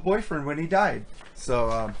did have a boyfriend when he died.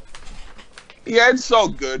 So yeah, it's so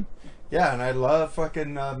good. Yeah, and I love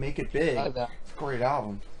fucking Make It Big. It's a great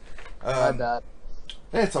album.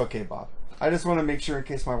 It's okay, Bob. I just want to make sure in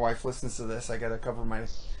case my wife listens to this, I gotta cover my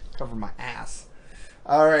ass.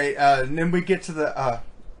 All right, and then we get to the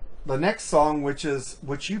next song, which is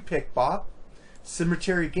what you picked, Bob,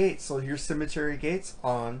 Cemetery Gates. So here's Cemetery Gates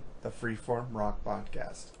on the Freeform Rock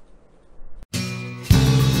Podcast.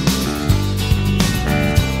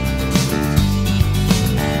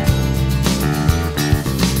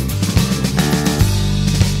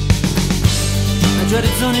 I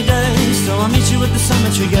dreaded sunny days, so I'll meet you at the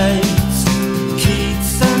cemetery gates.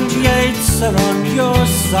 Keats and Yates are on your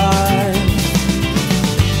side.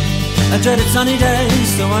 I dreaded sunny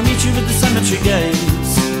days, so I'll meet you at the cemetery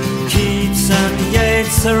gates. Keats and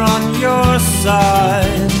Yates are on your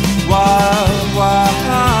side. Wild,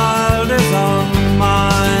 wild is on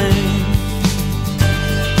mine.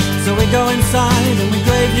 So we go inside and we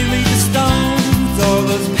gravely read the stones. All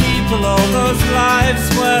those people, all those lives,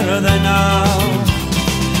 where are they now?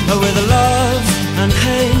 With the loves and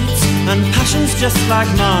hates and passions just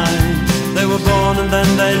like mine. They were born and then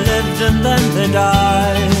they lived and then they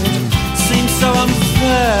died. Seems so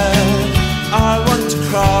unfair, I want to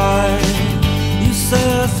cry. You say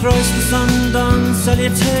a thrice the sun-done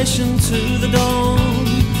salutation to the dawn,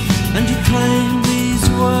 and you claim these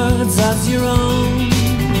words as your own.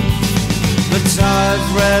 But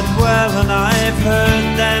I've read well and I've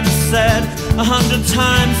heard them said 100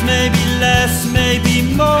 times, maybe less, maybe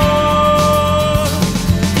more.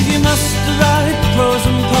 If you must write pros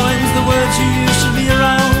and poems, the words you use should be your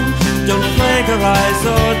own. Don't plagiarize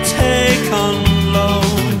or take on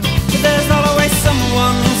loan. But there's always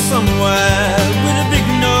someone somewhere with a big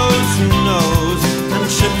nose who knows and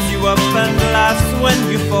trips you up and laughs when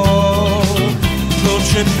you fall. He'll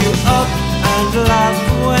trip you up and laugh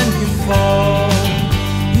when you fall.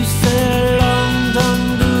 You say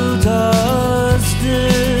London Buddha's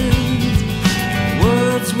did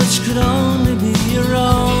words which could only be your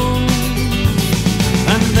own,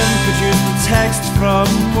 and then produce the text from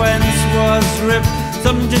whence was ripped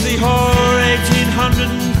some dizzy whore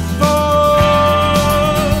 1804.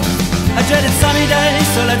 A dreaded sunny day,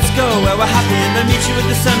 so let's go where we're happy and then meet you at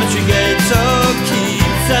the cemetery gate. Oh,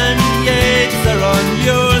 Keats and Yeats are on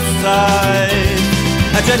your side.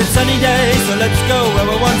 A dreaded sunny day, so let's go where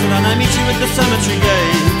we're wanted and I meet you at the cemetery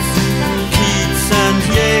gates. Keats and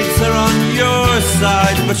Yeats are on your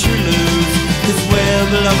side, but you lose, 'cause where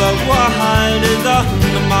the lover wide is on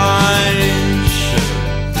the mind.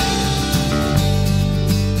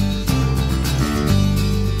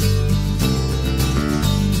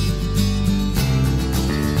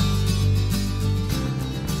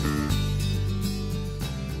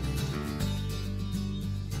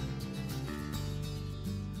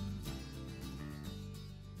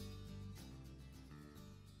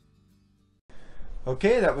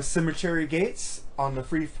 Okay, that was Cemetery Gates on the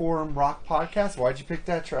Freeform Rock Podcast. Why'd you pick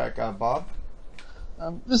that track, Bob?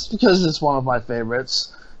 Just because it's one of my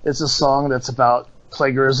favorites. It's a song that's about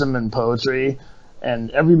plagiarism and poetry, and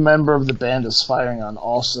every member of the band is firing on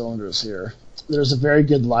all cylinders here. There's a very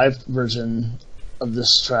good live version of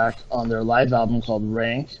this track on their live album called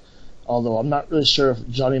Rank, although I'm not really sure if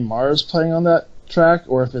Johnny Marr is playing on that track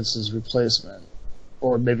or if it's his replacement.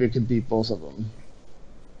 Or maybe it could be both of them.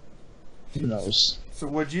 Who knows? So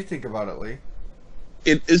what'd you think about it, Lee?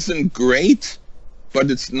 It isn't great, but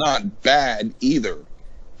it's not bad either.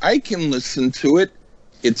 I can listen to it.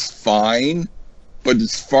 It's fine, but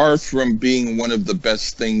it's far from being one of the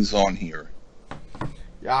best things on here.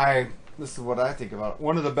 Yeah, this is what I think about it.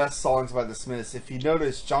 One of the best songs by the Smiths. If you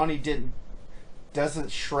notice, Johnny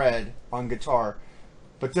doesn't shred on guitar,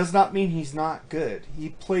 but does not mean he's not good. He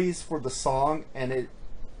plays for the song, and it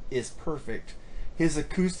is perfect. His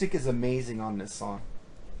acoustic is amazing on this song.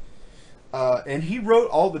 And he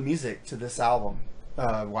wrote all the music to this album.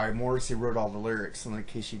 Why Morrissey wrote all the lyrics, in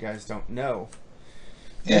case you guys don't know.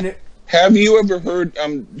 Yeah. Have you ever heard,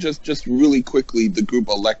 just really quickly, the group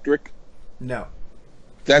Electric? No.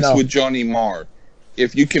 That's with Johnny Marr.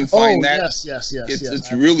 If you can find that, yes.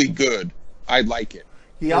 It's really good. I like it.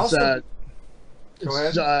 He also... Go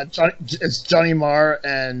ahead. It's Johnny Marr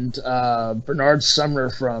and Bernard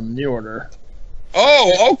Sumner from New Order.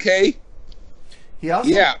 Oh, okay. He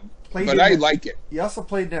also played but I like it. He also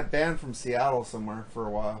played in that band from Seattle somewhere for a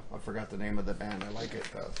while. I forgot the name of the band. I like it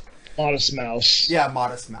though. Modest Mouse. Yeah,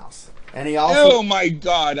 Modest Mouse. And he also... Oh my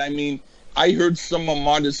God! I mean, I heard some of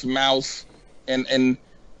Modest Mouse, and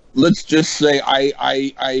let's just say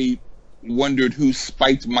I wondered who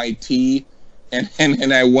spiked my tea,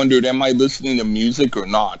 and I wondered, am I listening to music or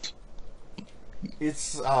not?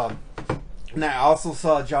 It's and I also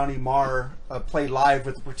saw Johnny Marr play live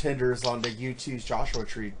with the Pretenders on the U2's Joshua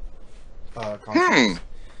Tree concert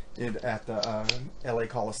at the LA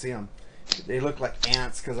Coliseum. They looked like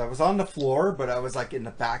ants because I was on the floor, but I was like in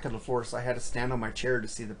the back of the floor, so I had to stand on my chair to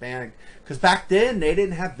see the band. Because back then they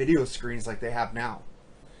didn't have video screens like they have now,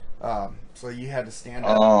 so you had to stand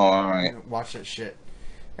up and watch that shit.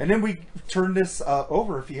 And then we turned this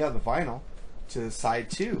over, if you have the vinyl, to side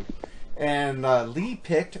 2. And Lee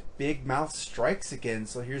picked Big Mouth Strikes Again.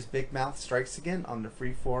 So here's Big Mouth Strikes Again on the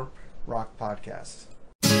Freeform Rock Podcast.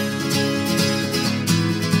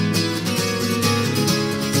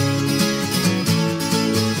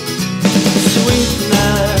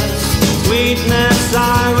 Sweetness,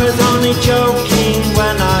 I was only joking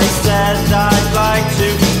when I said I'd like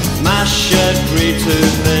to mash a tree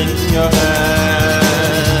tooth in your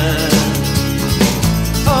head.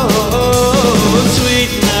 Oh,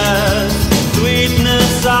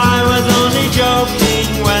 sweetness, I was only joking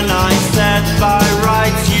when I said by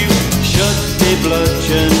rights you should be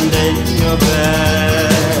bludgeoned in your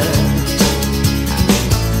bed.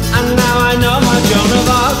 And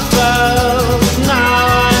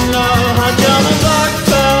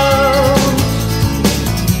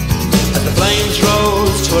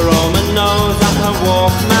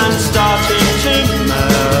and starting to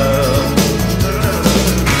melt.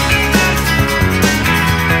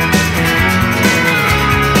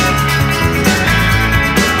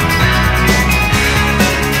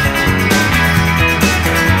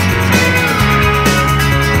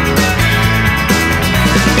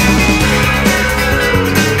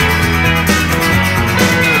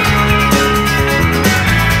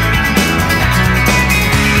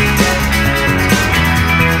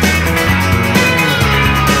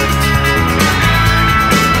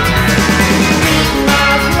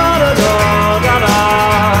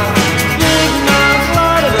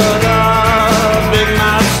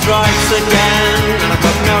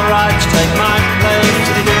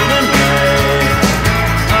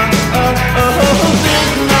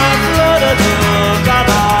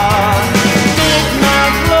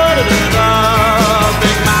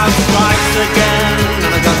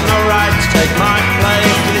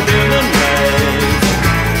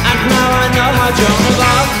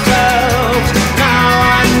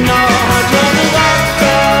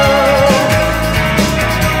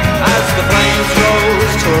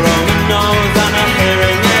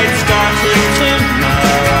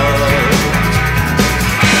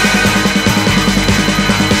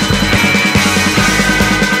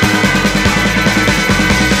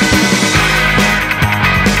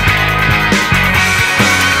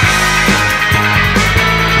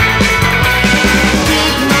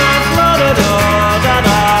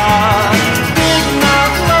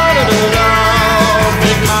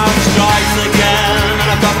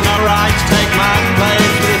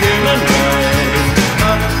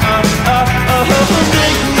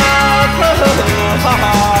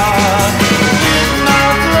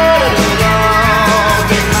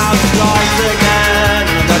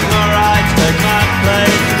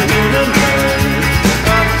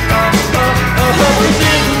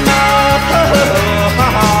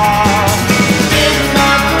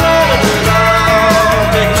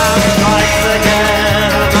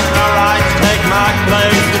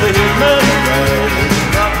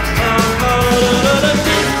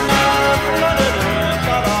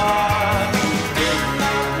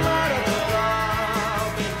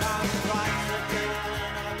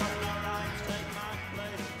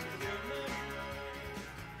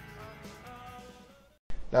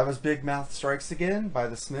 That was Big Mouth Strikes Again by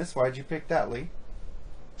the Smiths. Why'd you pick that, Lee?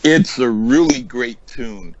 It's a really great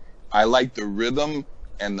tune. I like the rhythm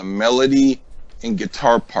and the melody and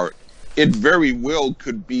guitar part. It very well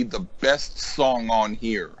could be the best song on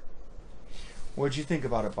here. What'd you think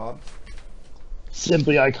about it, Bob?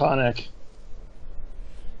 Simply iconic.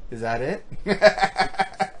 Is that it?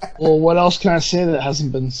 Well, what else can I say that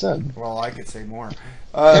hasn't been said? Well, I could say more.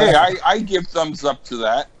 Hey, I give thumbs up to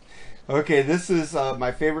that. Okay, this is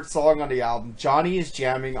my favorite song on the album. Johnny is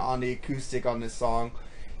jamming on the acoustic on this song.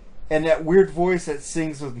 And that weird voice that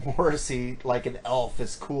sings with Morrissey like an elf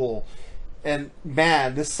is cool. And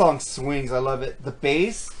man, this song swings. I love it. The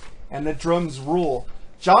bass and the drums rule.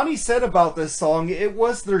 Johnny said about this song, it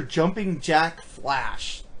was their jumping jack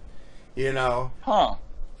flash. You know? Huh.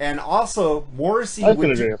 And also, Morrissey I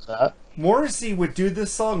can agree with that. Morrissey would do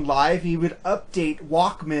this song live. He would update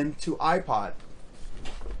Walkman to iPod.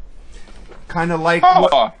 Kind of like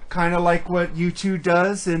what U2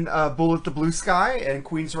 does in Bullet the Blue Sky, and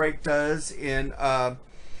Queensryche does in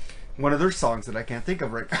one of their songs that I can't think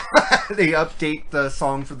of right now. They update the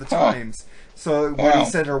song for the times. So when he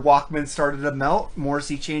said her Walkman started to melt,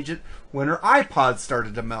 Morrissey changed it when her iPod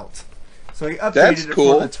started to melt. So he updated it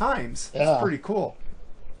for the times. Yeah. It's pretty cool.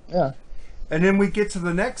 Yeah. And then we get to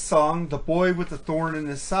the next song, The Boy with the Thorn in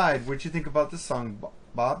His Side. What'd you think about this song,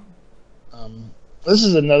 Bob? This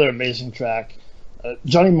is another amazing track.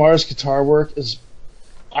 Johnny Marr's guitar work is,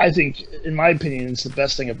 I think, in my opinion, it's the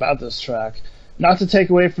best thing about this track. Not to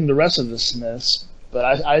take away from the rest of the Smiths,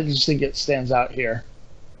 but I just think it stands out here.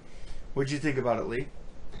 What'd you think about it, Lee?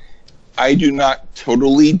 I do not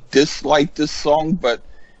totally dislike this song, but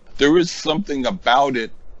there is something about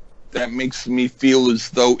it that makes me feel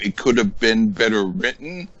as though it could have been better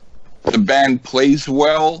written. The band plays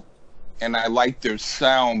well, and I like their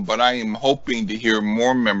sound, but I am hoping to hear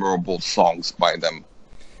more memorable songs by them.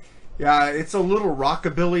 Yeah, it's a little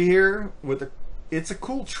rockabilly here. It's a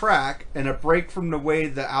cool track and a break from the way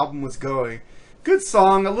the album was going. Good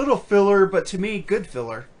song, a little filler, but to me, good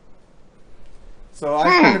filler. So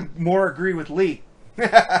I could more agree with Lee.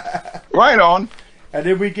 Right on. And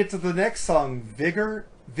then we get to the next song, Vicar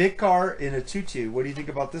in a Tutu. What do you think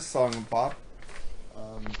about this song, Bob?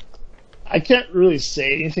 I can't really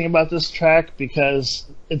say anything about this track because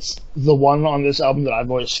it's the one on this album that I've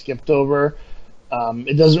always skipped over.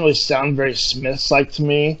 It doesn't really sound very Smiths-like to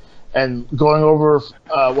me, And going over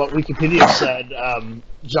what Wikipedia said,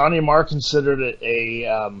 Johnny Marr considered it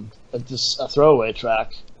a throwaway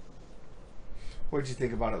track. What did you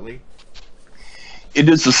think about it, Lee? It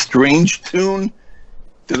is a strange tune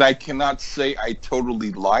that I cannot say I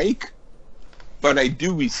totally like, but I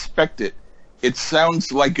do respect it. It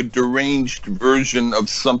sounds like a deranged version of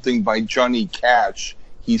something by Johnny Cash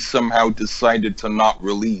he somehow decided to not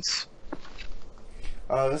release.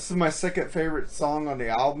 This is my second favorite song on the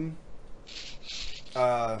album.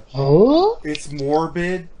 It's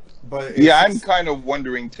morbid, but I'm kind of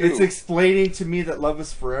wondering too. It's explaining to me that love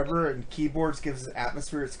is forever, and keyboards gives an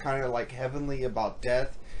atmosphere. It's kind of like heavenly about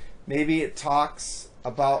death. Maybe it talks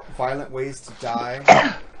about violent ways to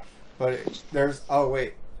die, but there's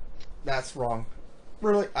that's wrong.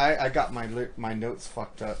 Really, I got my notes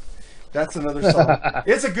fucked up. That's another song.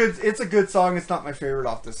 It's a good song. It's not my favorite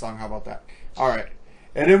off this song. How about that? All right,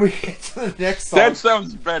 and then we get to the next song. That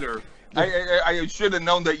sounds better. I should have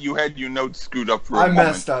known that you had your notes screwed up for a moment. I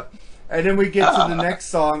messed up. And then we get to the next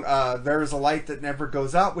song, There's a Light That Never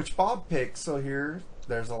Goes Out, which Bob picked. So here,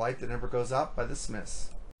 There's a Light That Never Goes Out by the Smiths.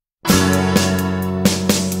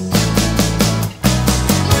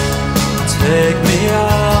 Take me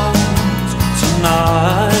out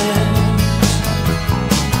tonight,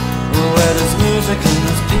 where there's music and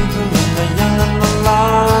there's people and the young and the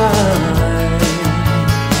light.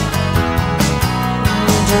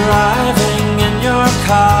 Driving in your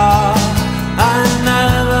car, I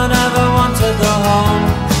never want to go home,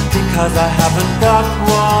 because I haven't got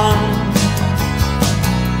one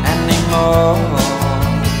anymore.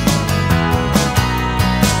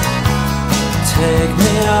 Take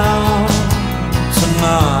me out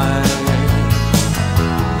tonight,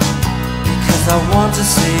 because I want to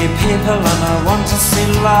see people and I want to see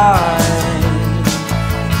life.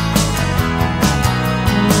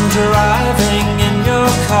 Driving in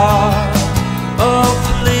your car, oh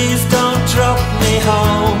please don't drop me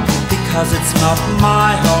home, because it's not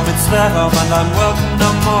my home, it's their home and I'm welcome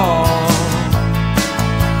no more.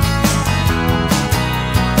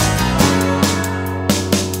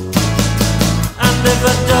 And if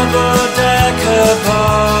a double-decker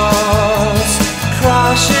bus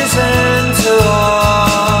crashes into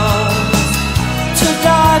us, to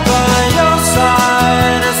die by your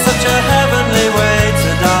side is such a heavenly way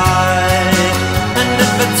to die. And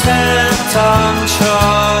if a 10-ton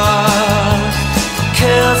truck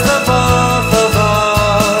kills the both of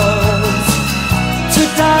us, to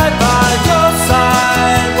die by your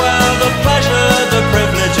side, well, the pleasure, the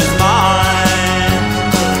privilege is mine.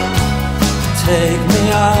 Take me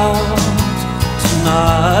out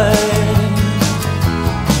tonight,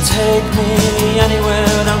 take me anywhere,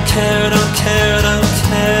 don't care, don't care, don't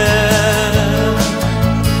care.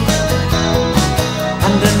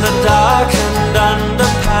 And in the darkened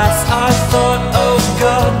underpass, I thought, oh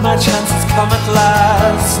God, my chance has come at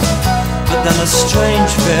last. But then a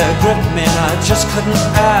strange fear gripped me and I just couldn't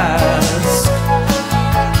ask.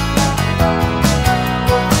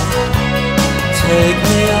 Take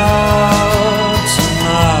me out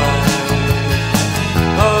tonight,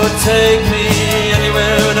 oh take me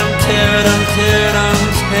anywhere, don't care, don't care,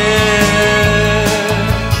 don't care.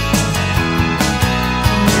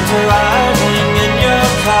 Driving in your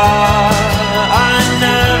car, I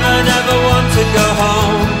never want to go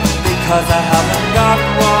home, because I haven't got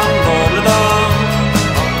one all along.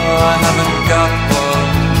 Oh, I haven't got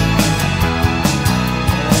one.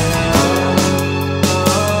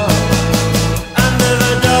 And if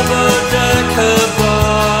a double-decker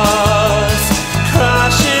bus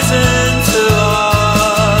crashes into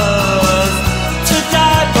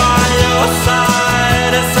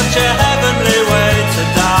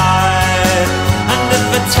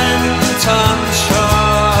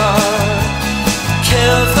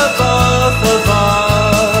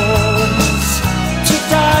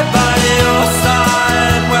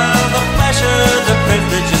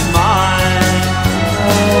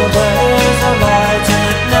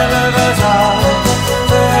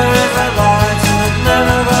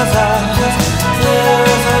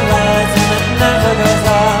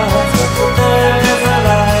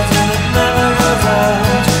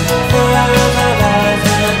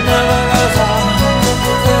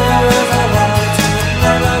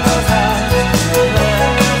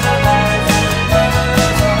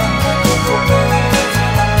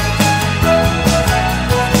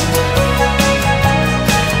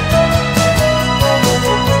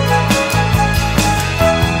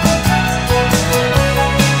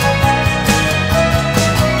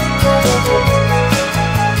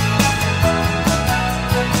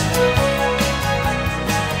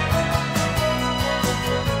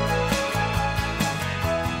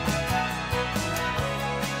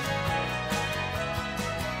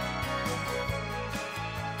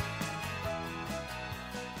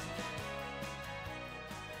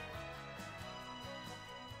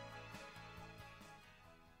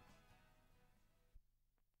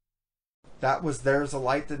that was There's a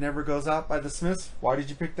Light That Never Goes Out by the Smiths. Why did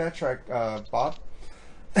you pick that track, Bob?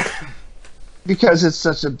 Because it's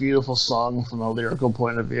such a beautiful song from a lyrical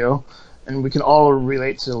point of view, and we can all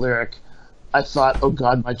relate to the lyric. I thought, oh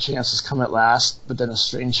God, my chance has come at last, but then a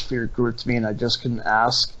strange fear grew to me and I just couldn't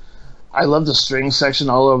ask. I love the string section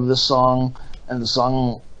all over this song, and the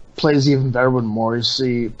song plays even better when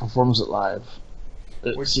Morrissey performs it live.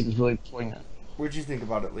 It seems really poignant. What'd you think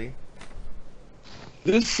about it, Lee?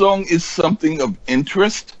 This song is something of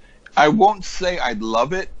interest. I won't say I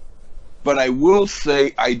love it, but I will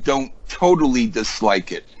say I don't totally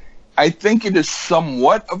dislike it. I think it is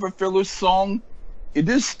somewhat of a filler song. It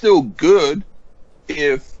is still good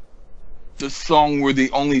if the song were the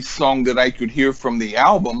only song that I could hear from the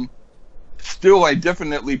album. Still, I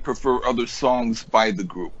definitely prefer other songs by the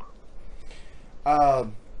group.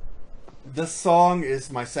 This song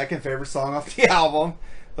is my second favorite song off the album.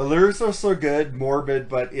 The lyrics are so good, morbid,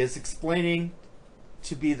 but is explaining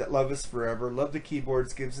to be that love is forever. Love the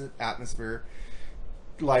keyboards, gives it atmosphere.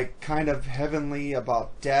 Like, kind of heavenly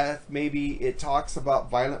about death. Maybe it talks about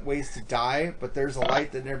violent ways to die, but there's a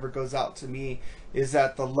light that never goes out to me. Is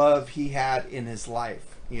that the love he had in his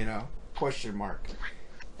life? You know? Question mark.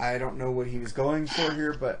 I don't know what he was going for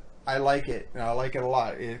here, but I like it. And I like it a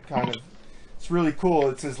lot. It's really cool.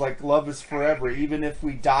 It says, like, love is forever. Even if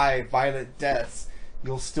we die violent deaths,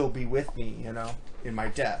 you'll still be with me, you know, in my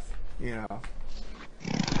death, you know.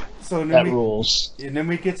 So that rules. And then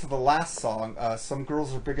we get to the last song, Some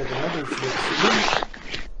Girls Are Bigger Than Others,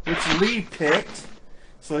 which Lee picked.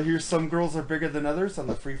 So here's Some Girls Are Bigger Than Others on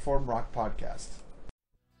the Freeform Rock Podcast.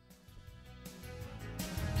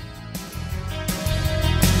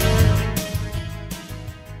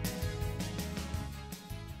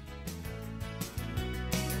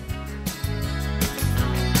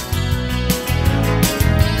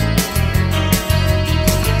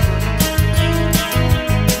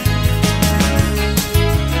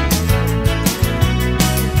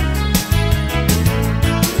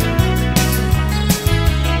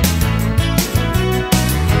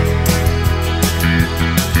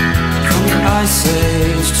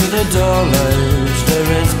 Dollars, there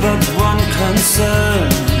is but one concern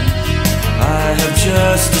I have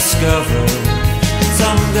just discovered.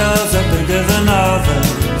 Some girls are bigger than others.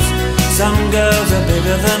 Some girls are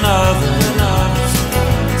bigger than others.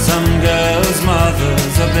 Some girls'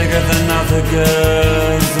 mothers are bigger than other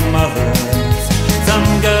girls' mothers. Some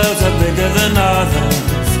girls are bigger than others.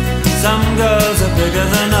 Some girls are bigger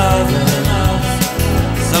than others.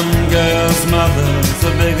 Some girls' mothers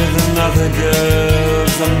are bigger than other girls'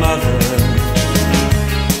 mothers.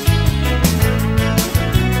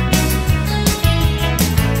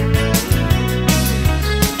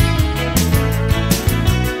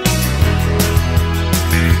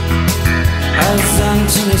 As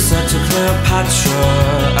Antony said to Cleopatra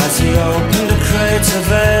as he opened a crater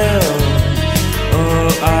veil, oh,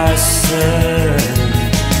 I said,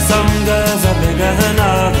 some girls are bigger than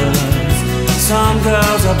others. Some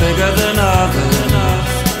girls are bigger than others.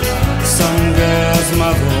 Some girls'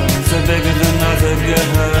 mothers are bigger than other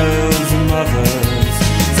girls' mothers.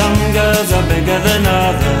 Some girls are bigger than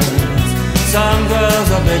others. Some girls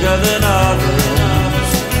are bigger than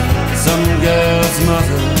others. Some girls'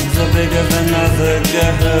 mothers are bigger than other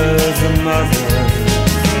girls' mothers.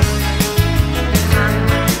 Send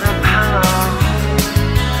me the pillow,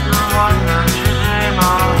 the one that you dream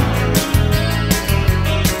of.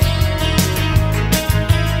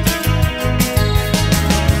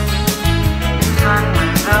 Send me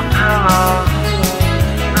the pillow,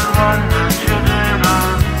 the one that you dream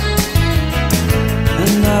of.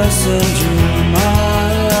 And I send you mine.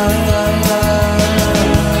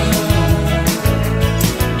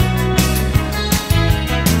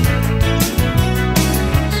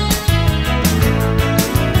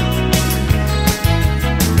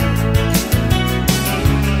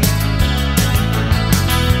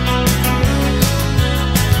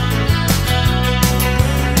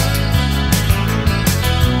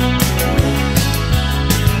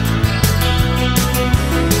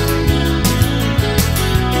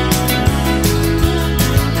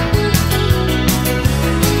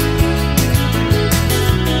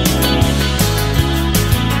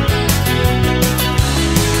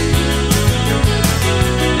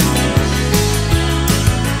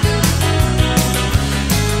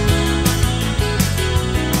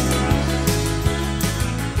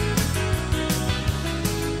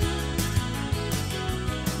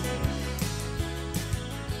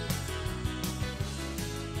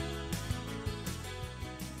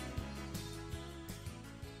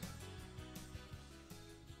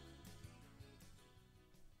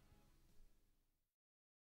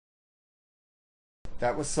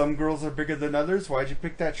 That was Some Girls Are Bigger Than Others. Why'd you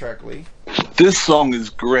pick that track, Lee? This song is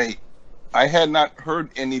great. I had not heard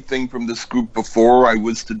anything from this group before I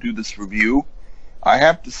was to do this review. I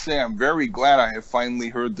have to say I'm very glad I have finally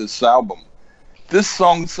heard this album. This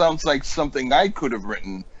song sounds like something I could have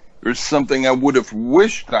written, or something I would have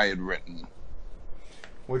wished I had written.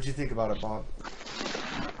 What'd you think about it, Bob?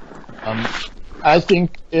 I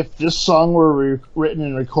think if this song were written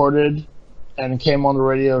and recorded and came on the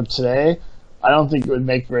radio today, I don't think it would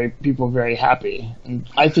make people very happy. And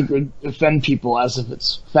I think it would offend people as if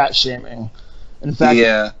it's fat shaming. In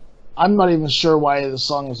fact, I'm not even sure why the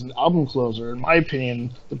song is an album closer. In my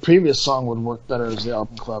opinion, the previous song would work better as the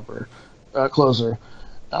album closer.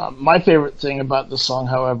 My favorite thing about this song,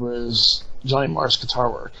 however, is Johnny Marr's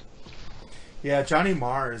guitar work. Yeah, Johnny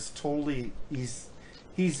Marr is totally he's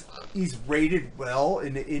rated well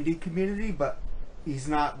in the indie community, but he's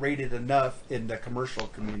not rated enough in the commercial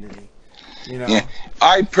community. You know? Yeah,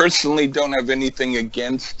 I personally don't have anything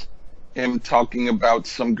against him talking about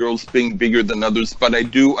some girls being bigger than others, but I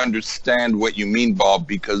do understand what you mean, Bob,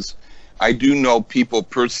 because I do know people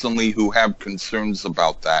personally who have concerns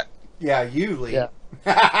about that. Yeah, you, Lee. Yeah.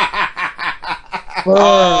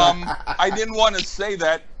 I didn't want to say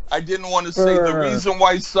that. I didn't want to say the reason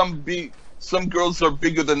why some girls are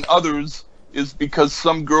bigger than others is because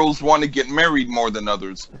some girls want to get married more than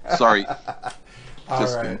others. Sorry.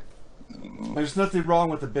 All right. There's nothing wrong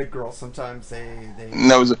with the big girls. Sometimes they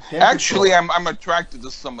no. Actually, I'm attracted to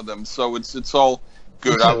some of them, so it's all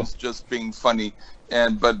good. I was just being funny,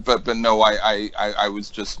 but no, I was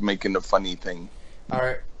just making a funny thing. All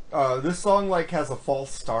right. This song has a false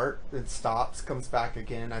start. It stops, comes back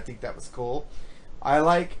again. I think that was cool. I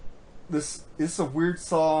like this. It's a weird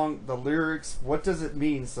song. The lyrics. What does it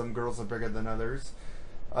mean? Some girls are bigger than others.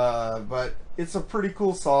 But it's a pretty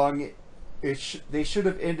cool song. They should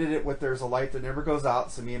have ended it with "There's a Light That Never Goes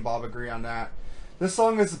Out," so me and Bob agree on that. This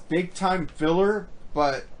song is a big time filler,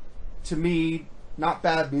 but to me, not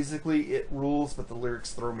bad musically. It rules, but the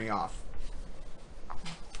lyrics throw me off.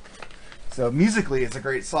 So musically, it's a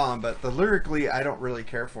great song, but lyrically, I don't really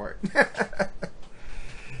care for it.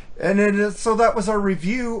 And then, so that was our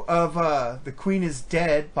review of "The Queen Is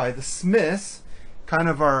Dead" by the Smiths. Kind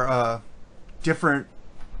of our different.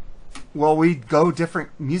 Well, we go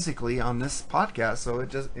different musically on this podcast, so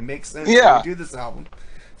it makes sense that we do this album.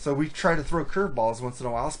 So we try to throw curveballs once in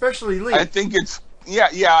a while, especially Lee. I think it's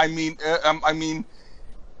I mean,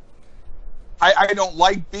 I don't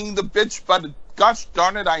like being the bitch, but gosh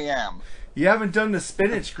darn it, I am. You haven't done the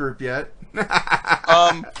Spinach Group yet.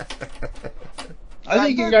 I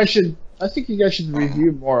think you guys should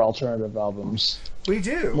review more alternative albums. We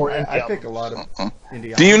do. More I pick a lot of indie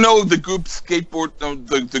albums. Do you know the group Skateboard?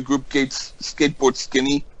 The group Gates Skateboard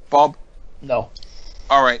Skinny, Bob? No.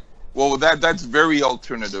 All right. Well, that's very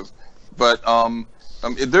alternative, but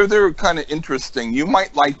they're kind of interesting. You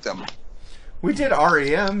might like them. We did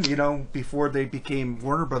REM, before they became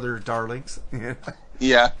Warner Brothers darlings.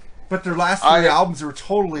 Yeah. But their last three albums were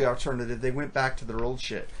totally alternative. They went back to their old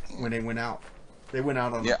shit when they went out. They went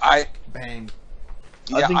out on bang.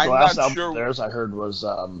 I think the last album of theirs I heard was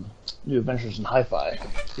New Adventures in Hi-Fi.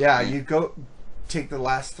 Yeah, you go take the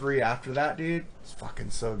last three after that, dude. It's fucking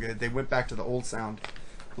so good. They went back to the old sound.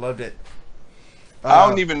 Loved it. I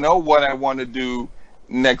don't even know what I want to do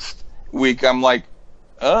next week. I'm like,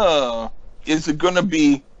 is it going to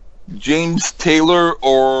be James Taylor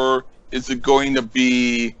or is it going to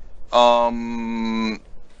be Animal?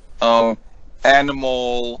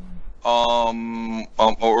 Or no,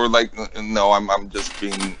 I'm just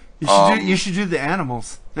being. You should do the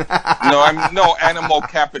Animals. Animal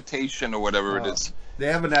Capitation or whatever it is. They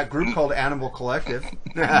have that group called Animal Collective.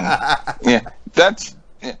 But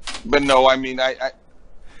no, I mean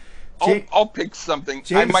I'll pick something.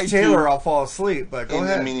 James Taylor, I'll fall asleep. But go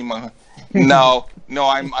ahead. No,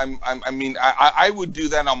 I would do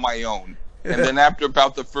that on my own, and then after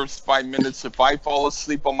about the first 5 minutes, if I fall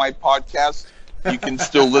asleep on my podcast. You can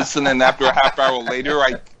still listen, and after a half hour later,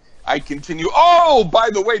 I continue. Oh, by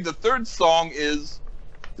the way, the third song is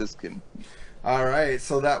this kid. All right,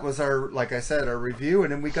 so that was our review,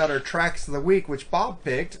 and then we got our tracks of the week, which Bob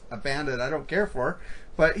picked, a band that I don't care for,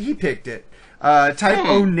 but he picked it. Type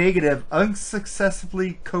O Negative,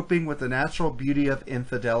 unsuccessfully coping with the natural beauty of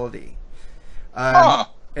infidelity. And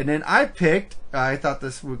then I picked. I thought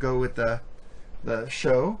this would go with the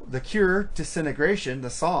show, The Cure, Disintegration, the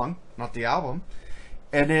song, not the album.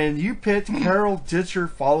 And then you picked Carol Ditcher,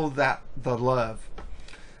 Follow the Love.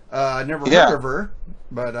 I never heard of her,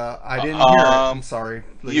 but I didn't hear it. I'm sorry.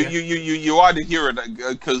 You ought to hear it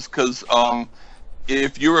because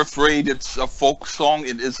if you're afraid it's a folk song,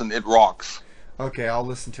 it isn't. It rocks. Okay, I'll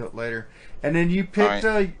listen to it later. And then you picked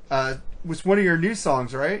was one of your new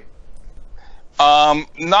songs, right?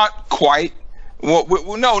 Not quite.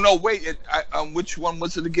 Well, no, wait. Which one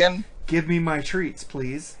was it again? Give Me My Treats,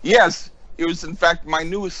 Please. Yes, it was in fact my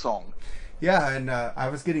newest song. Yeah, and I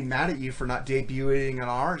was getting mad at you for not debuting on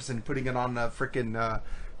ours and putting it on a freaking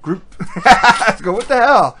group. I go, what the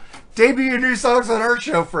hell? Debut your new songs on our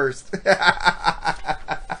show first.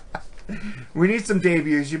 We need some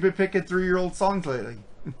debuts. You've been picking 3-year-old songs lately.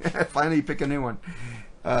 Finally, pick a new one.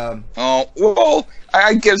 Well,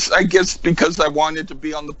 I guess because I wanted to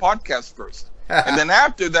be on the podcast first, and then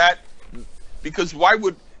after that, because why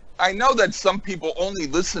would I know that some people only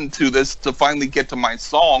listen to this to finally get to my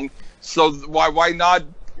song? So why not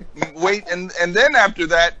wait and then after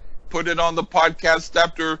that put it on the podcast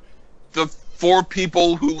after the 4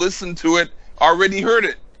 people who listened to it already heard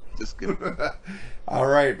it? Just kidding. All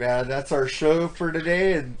right, man. That's our show for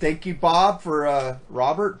today, and thank you, Bob, for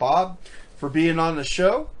Bob, for being on the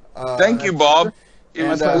show. Thank you, Bob. It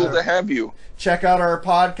was cool to have you. Check out our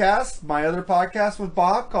podcast, my other podcast with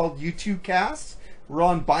Bob called U2 Cast. We're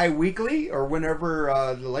on bi-weekly or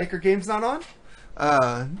whenever the Laker game's not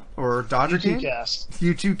on, or Dodger game.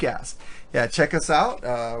 U2 Cast. Yeah, check us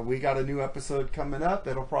out. We got a new episode coming up.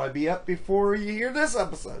 It'll probably be up before you hear this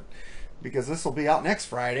episode, because this will be out next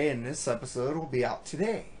Friday, and this episode will be out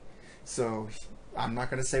today. So I'm not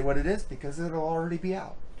going to say what it is because it'll already be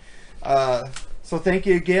out. So thank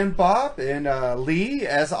you again, Bob. And Lee,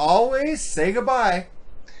 as always, say goodbye.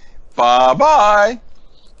 Bye-bye.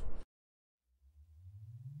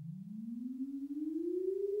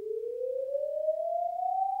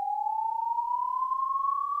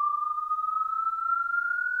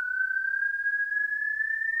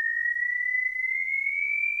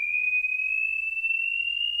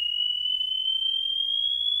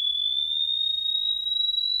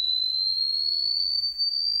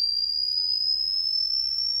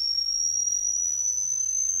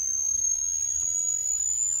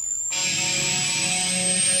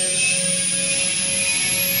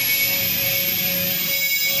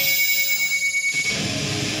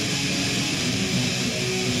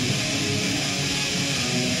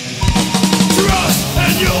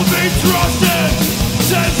 You'll be trusted,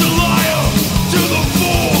 sends a liar to the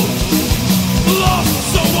fool. Love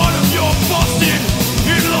someone if you're busted.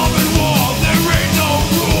 In love and war, there ain't no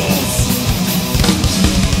rules.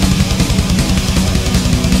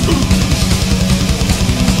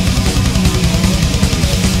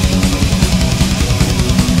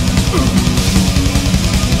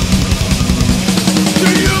 Do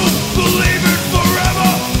you believe in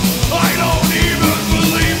forever? I don't even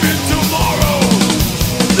believe in tomorrow.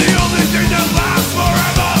 The only thing that lasts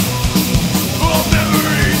forever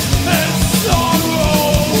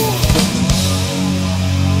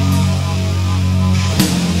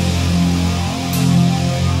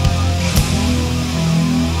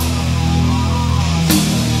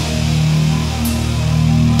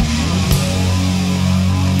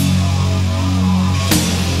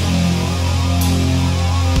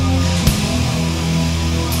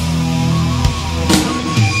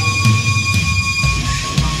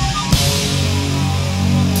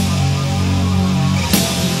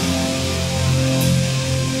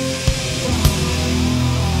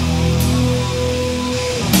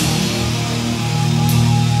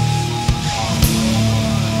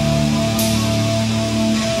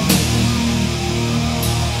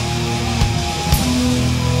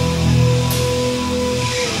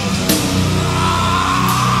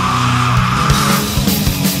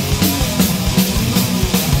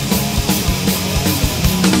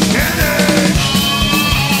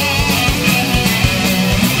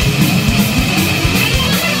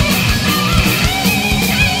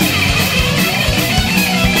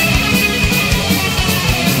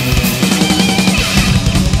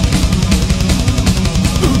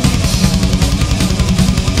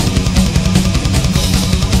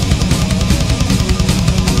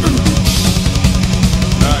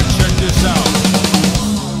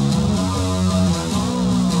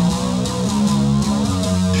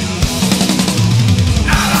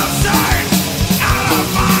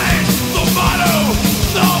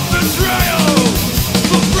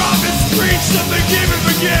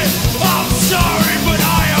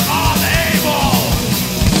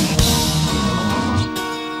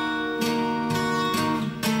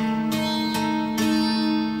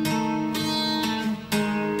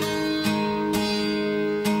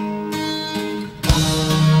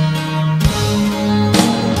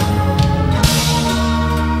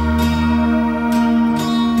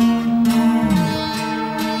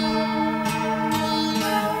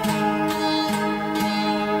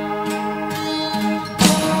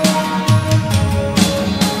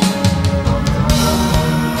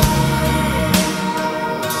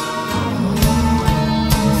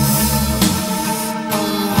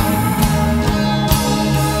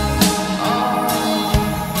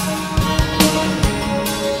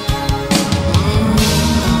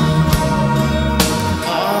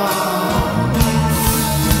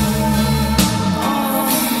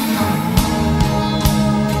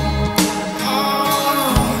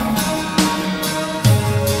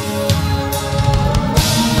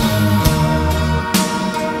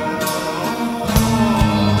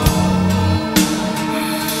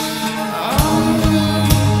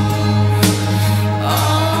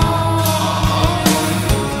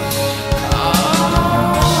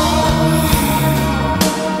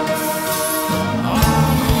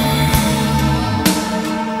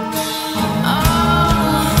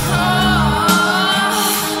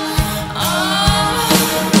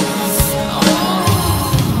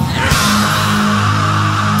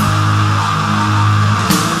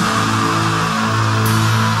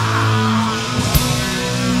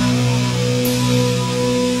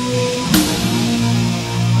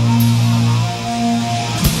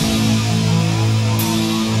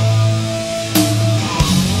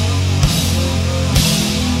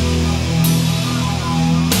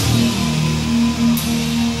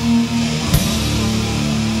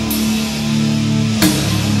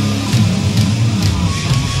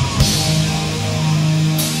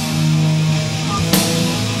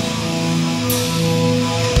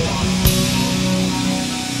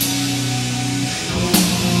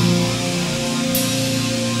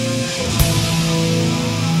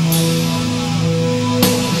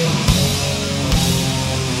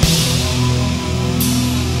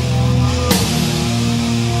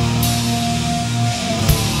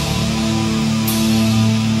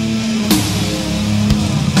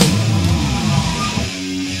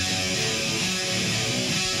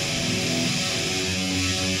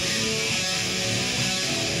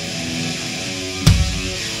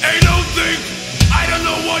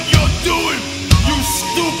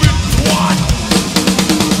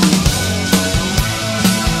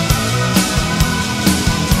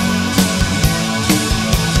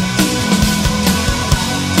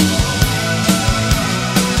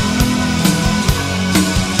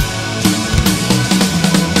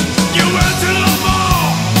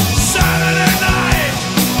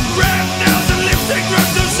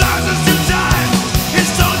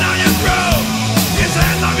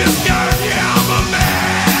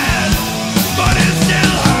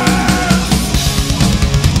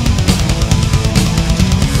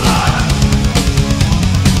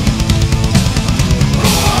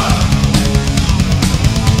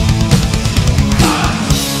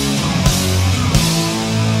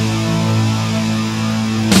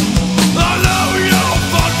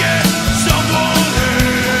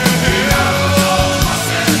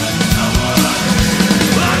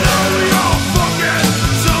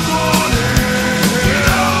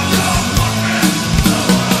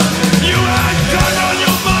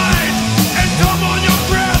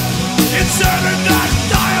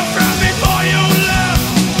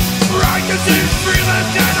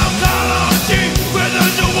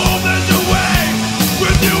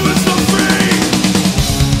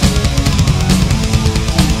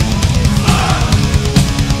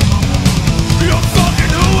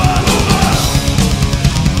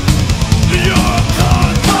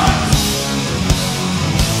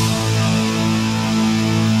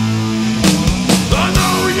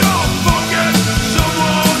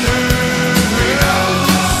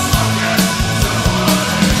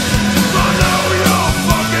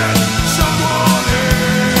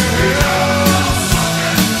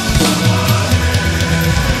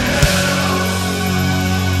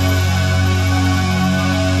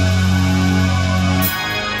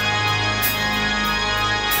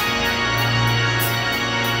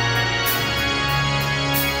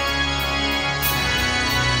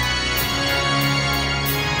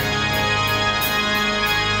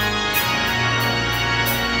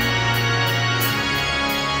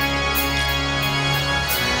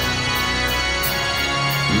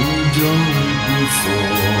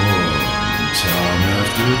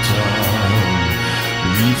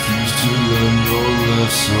refused to learn your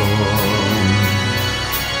lesson.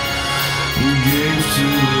 You gave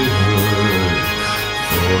till it hurt,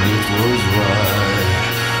 thought it was right.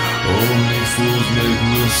 Only fools make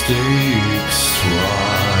mistakes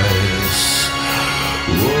twice.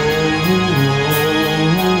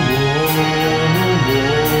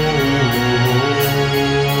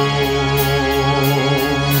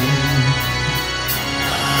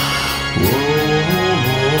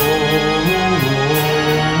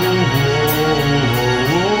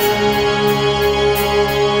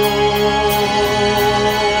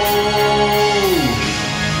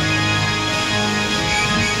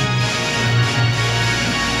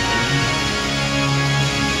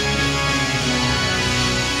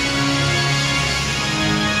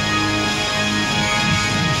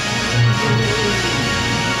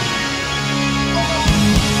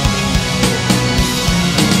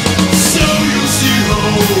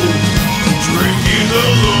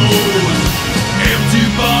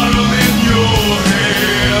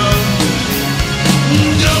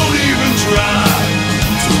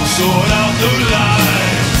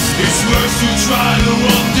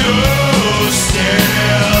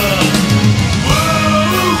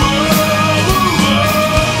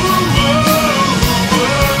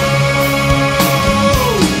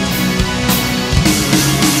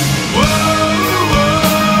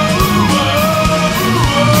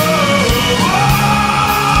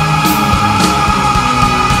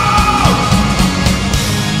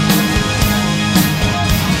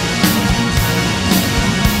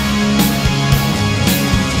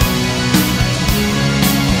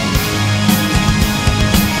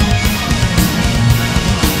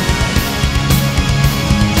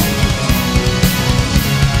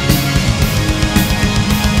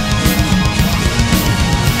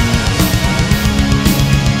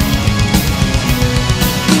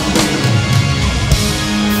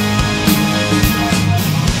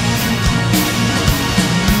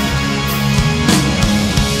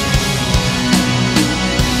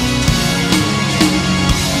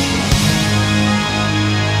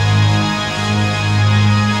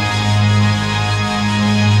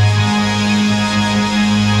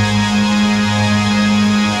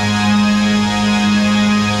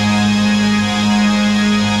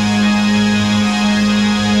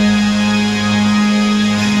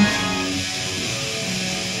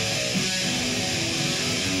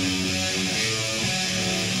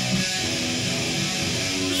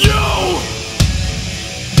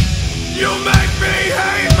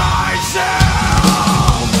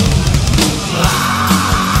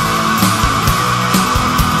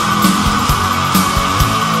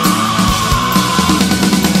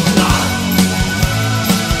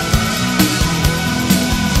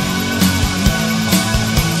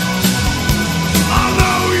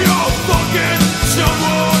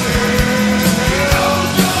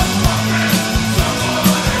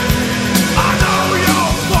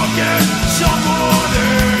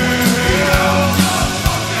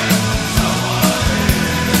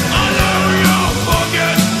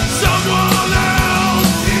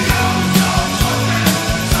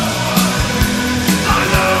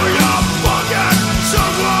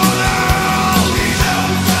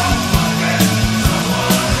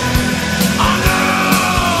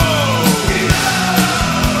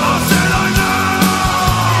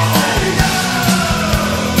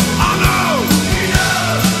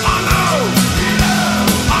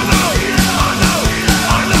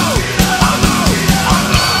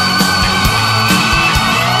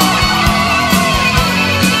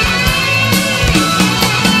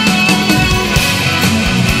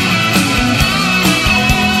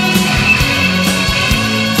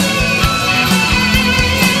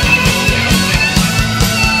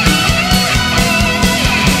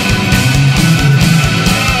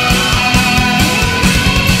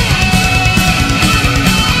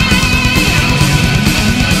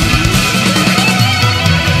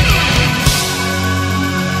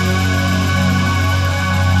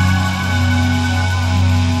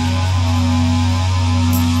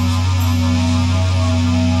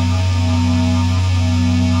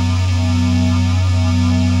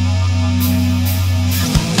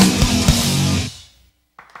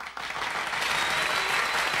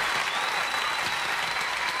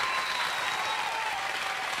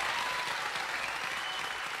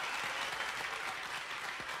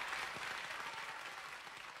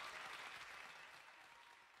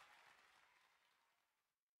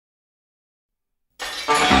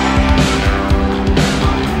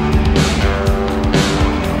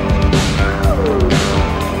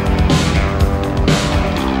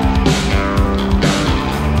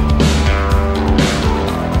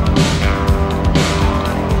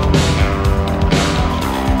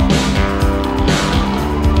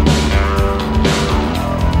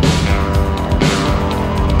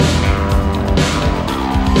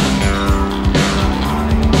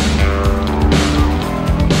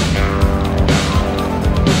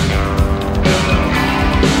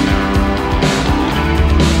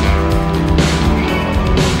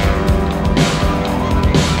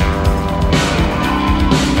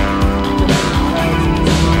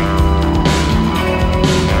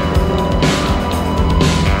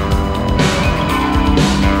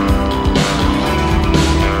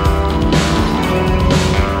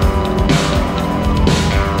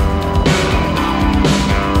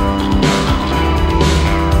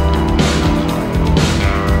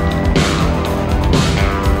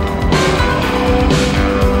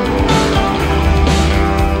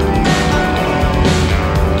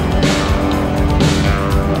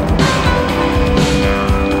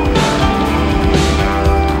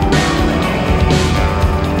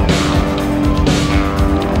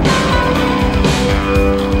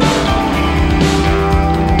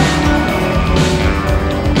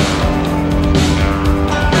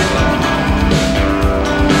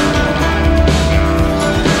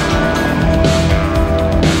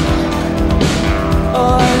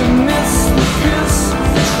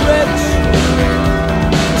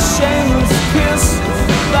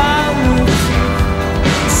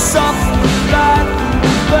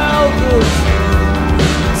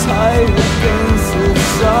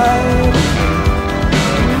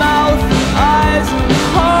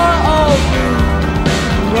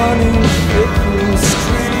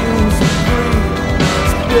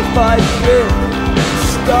 bit by bit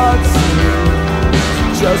starts to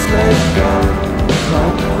just let go my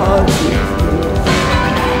heart to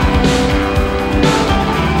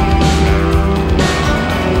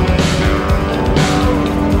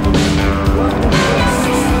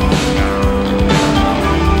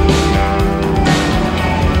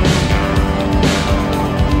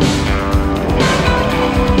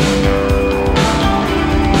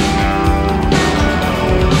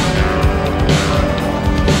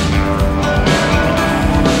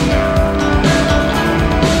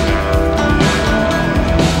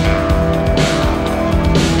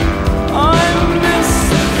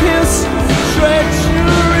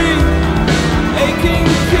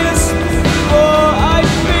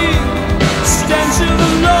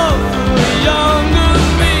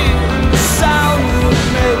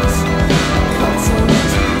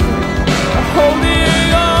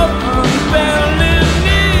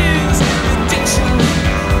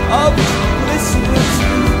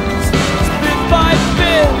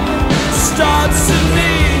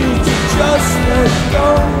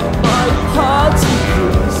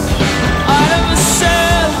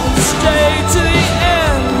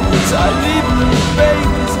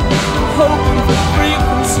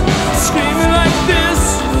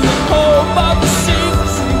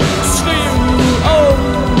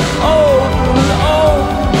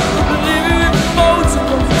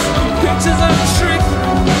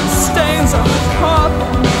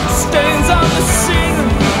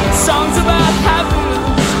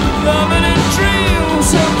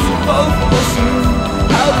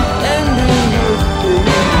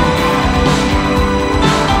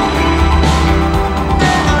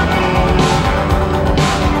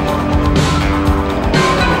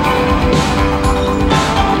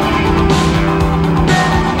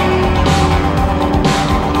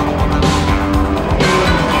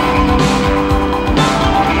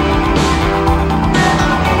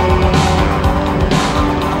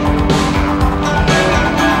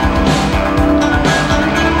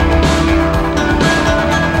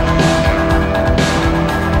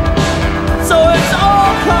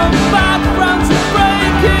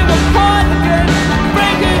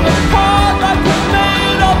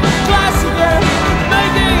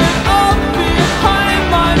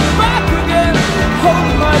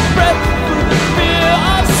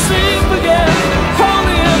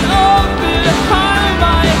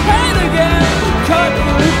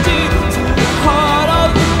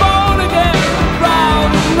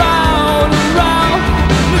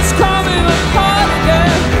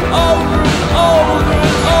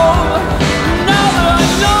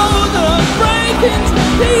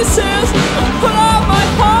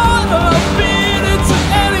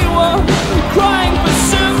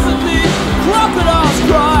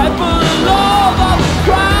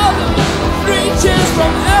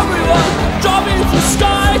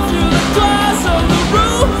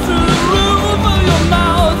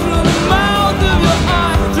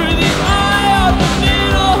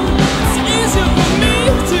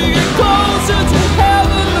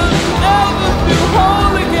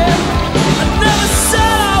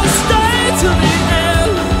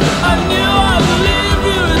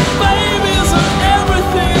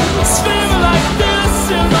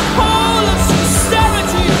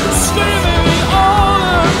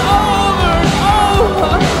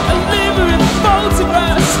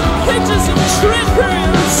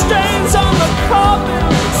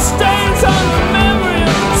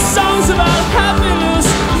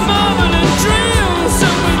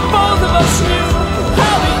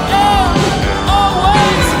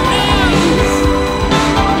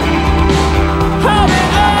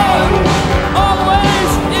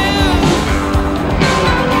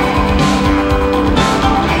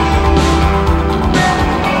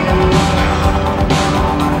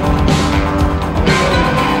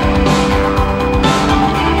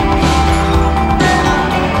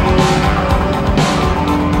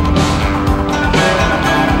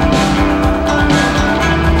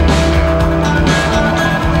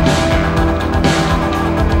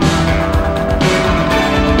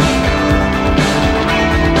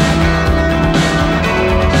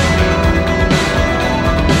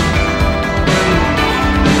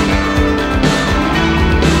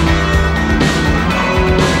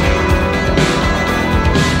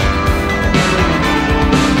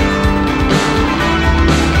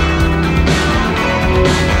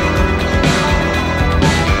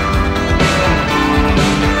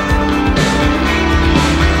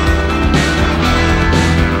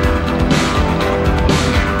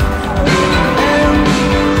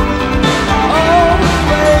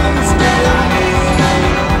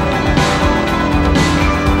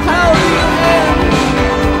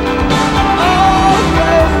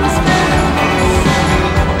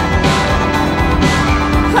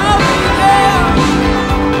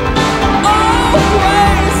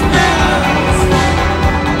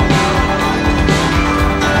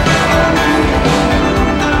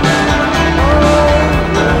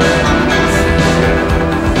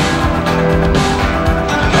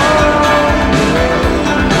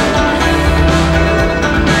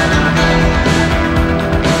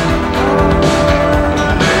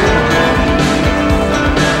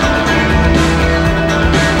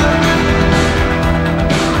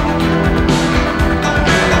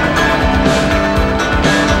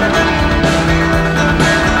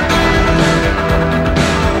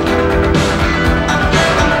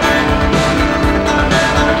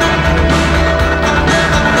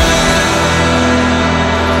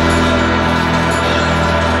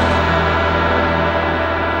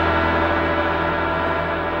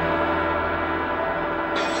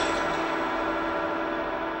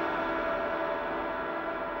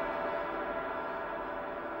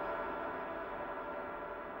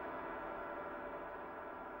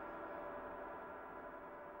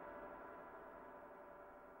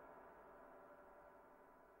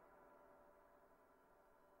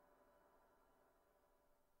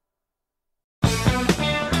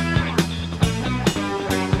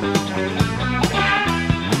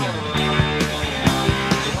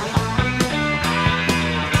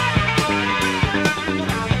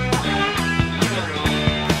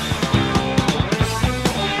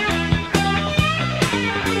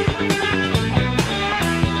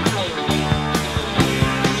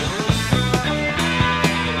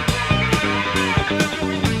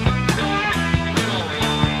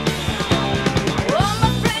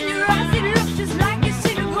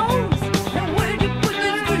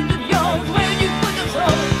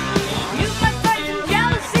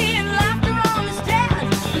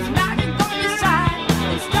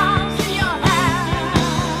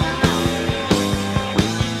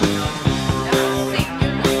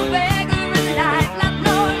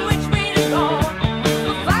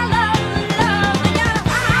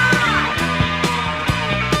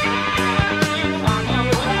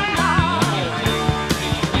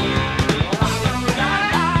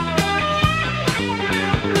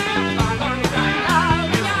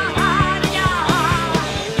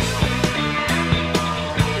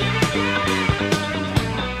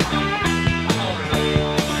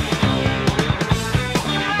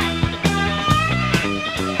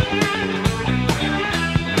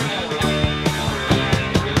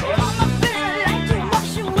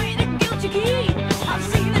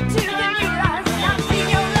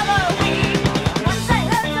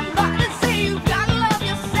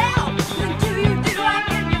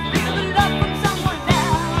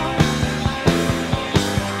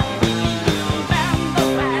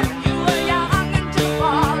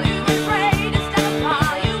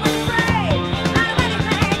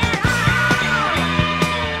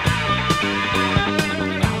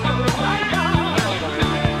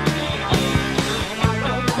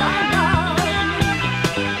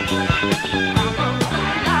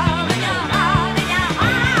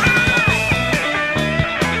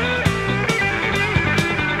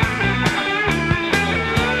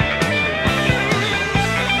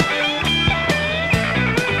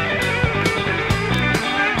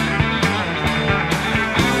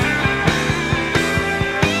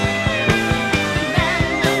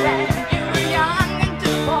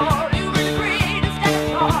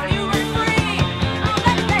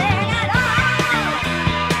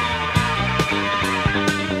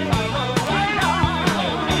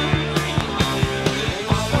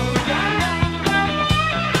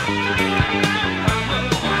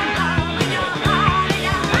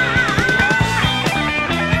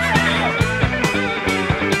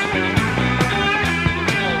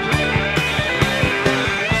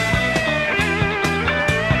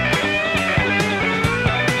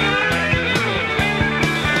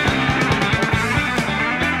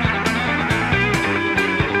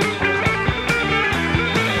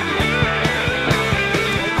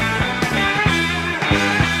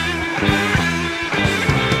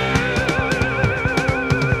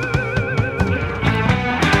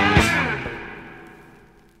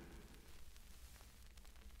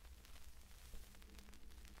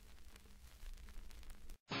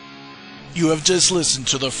You have just listened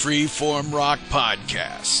to the Freeform Rock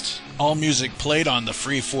Podcast. All music played on the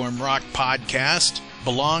Freeform Rock Podcast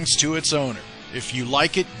belongs to its owner. If you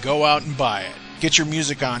like it, go out and buy it. Get your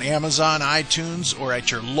music on Amazon, iTunes, or at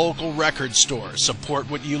your local record store. Support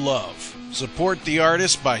what you love. Support the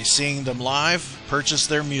artist by seeing them live. Purchase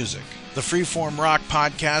their music. The Freeform Rock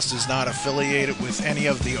Podcast is not affiliated with any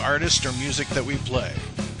of the artists or music that we play.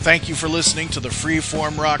 Thank you for listening to the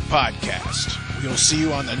Freeform Rock Podcast. We'll see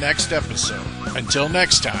you on the next episode. Until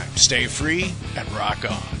next time, stay free and rock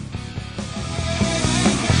on.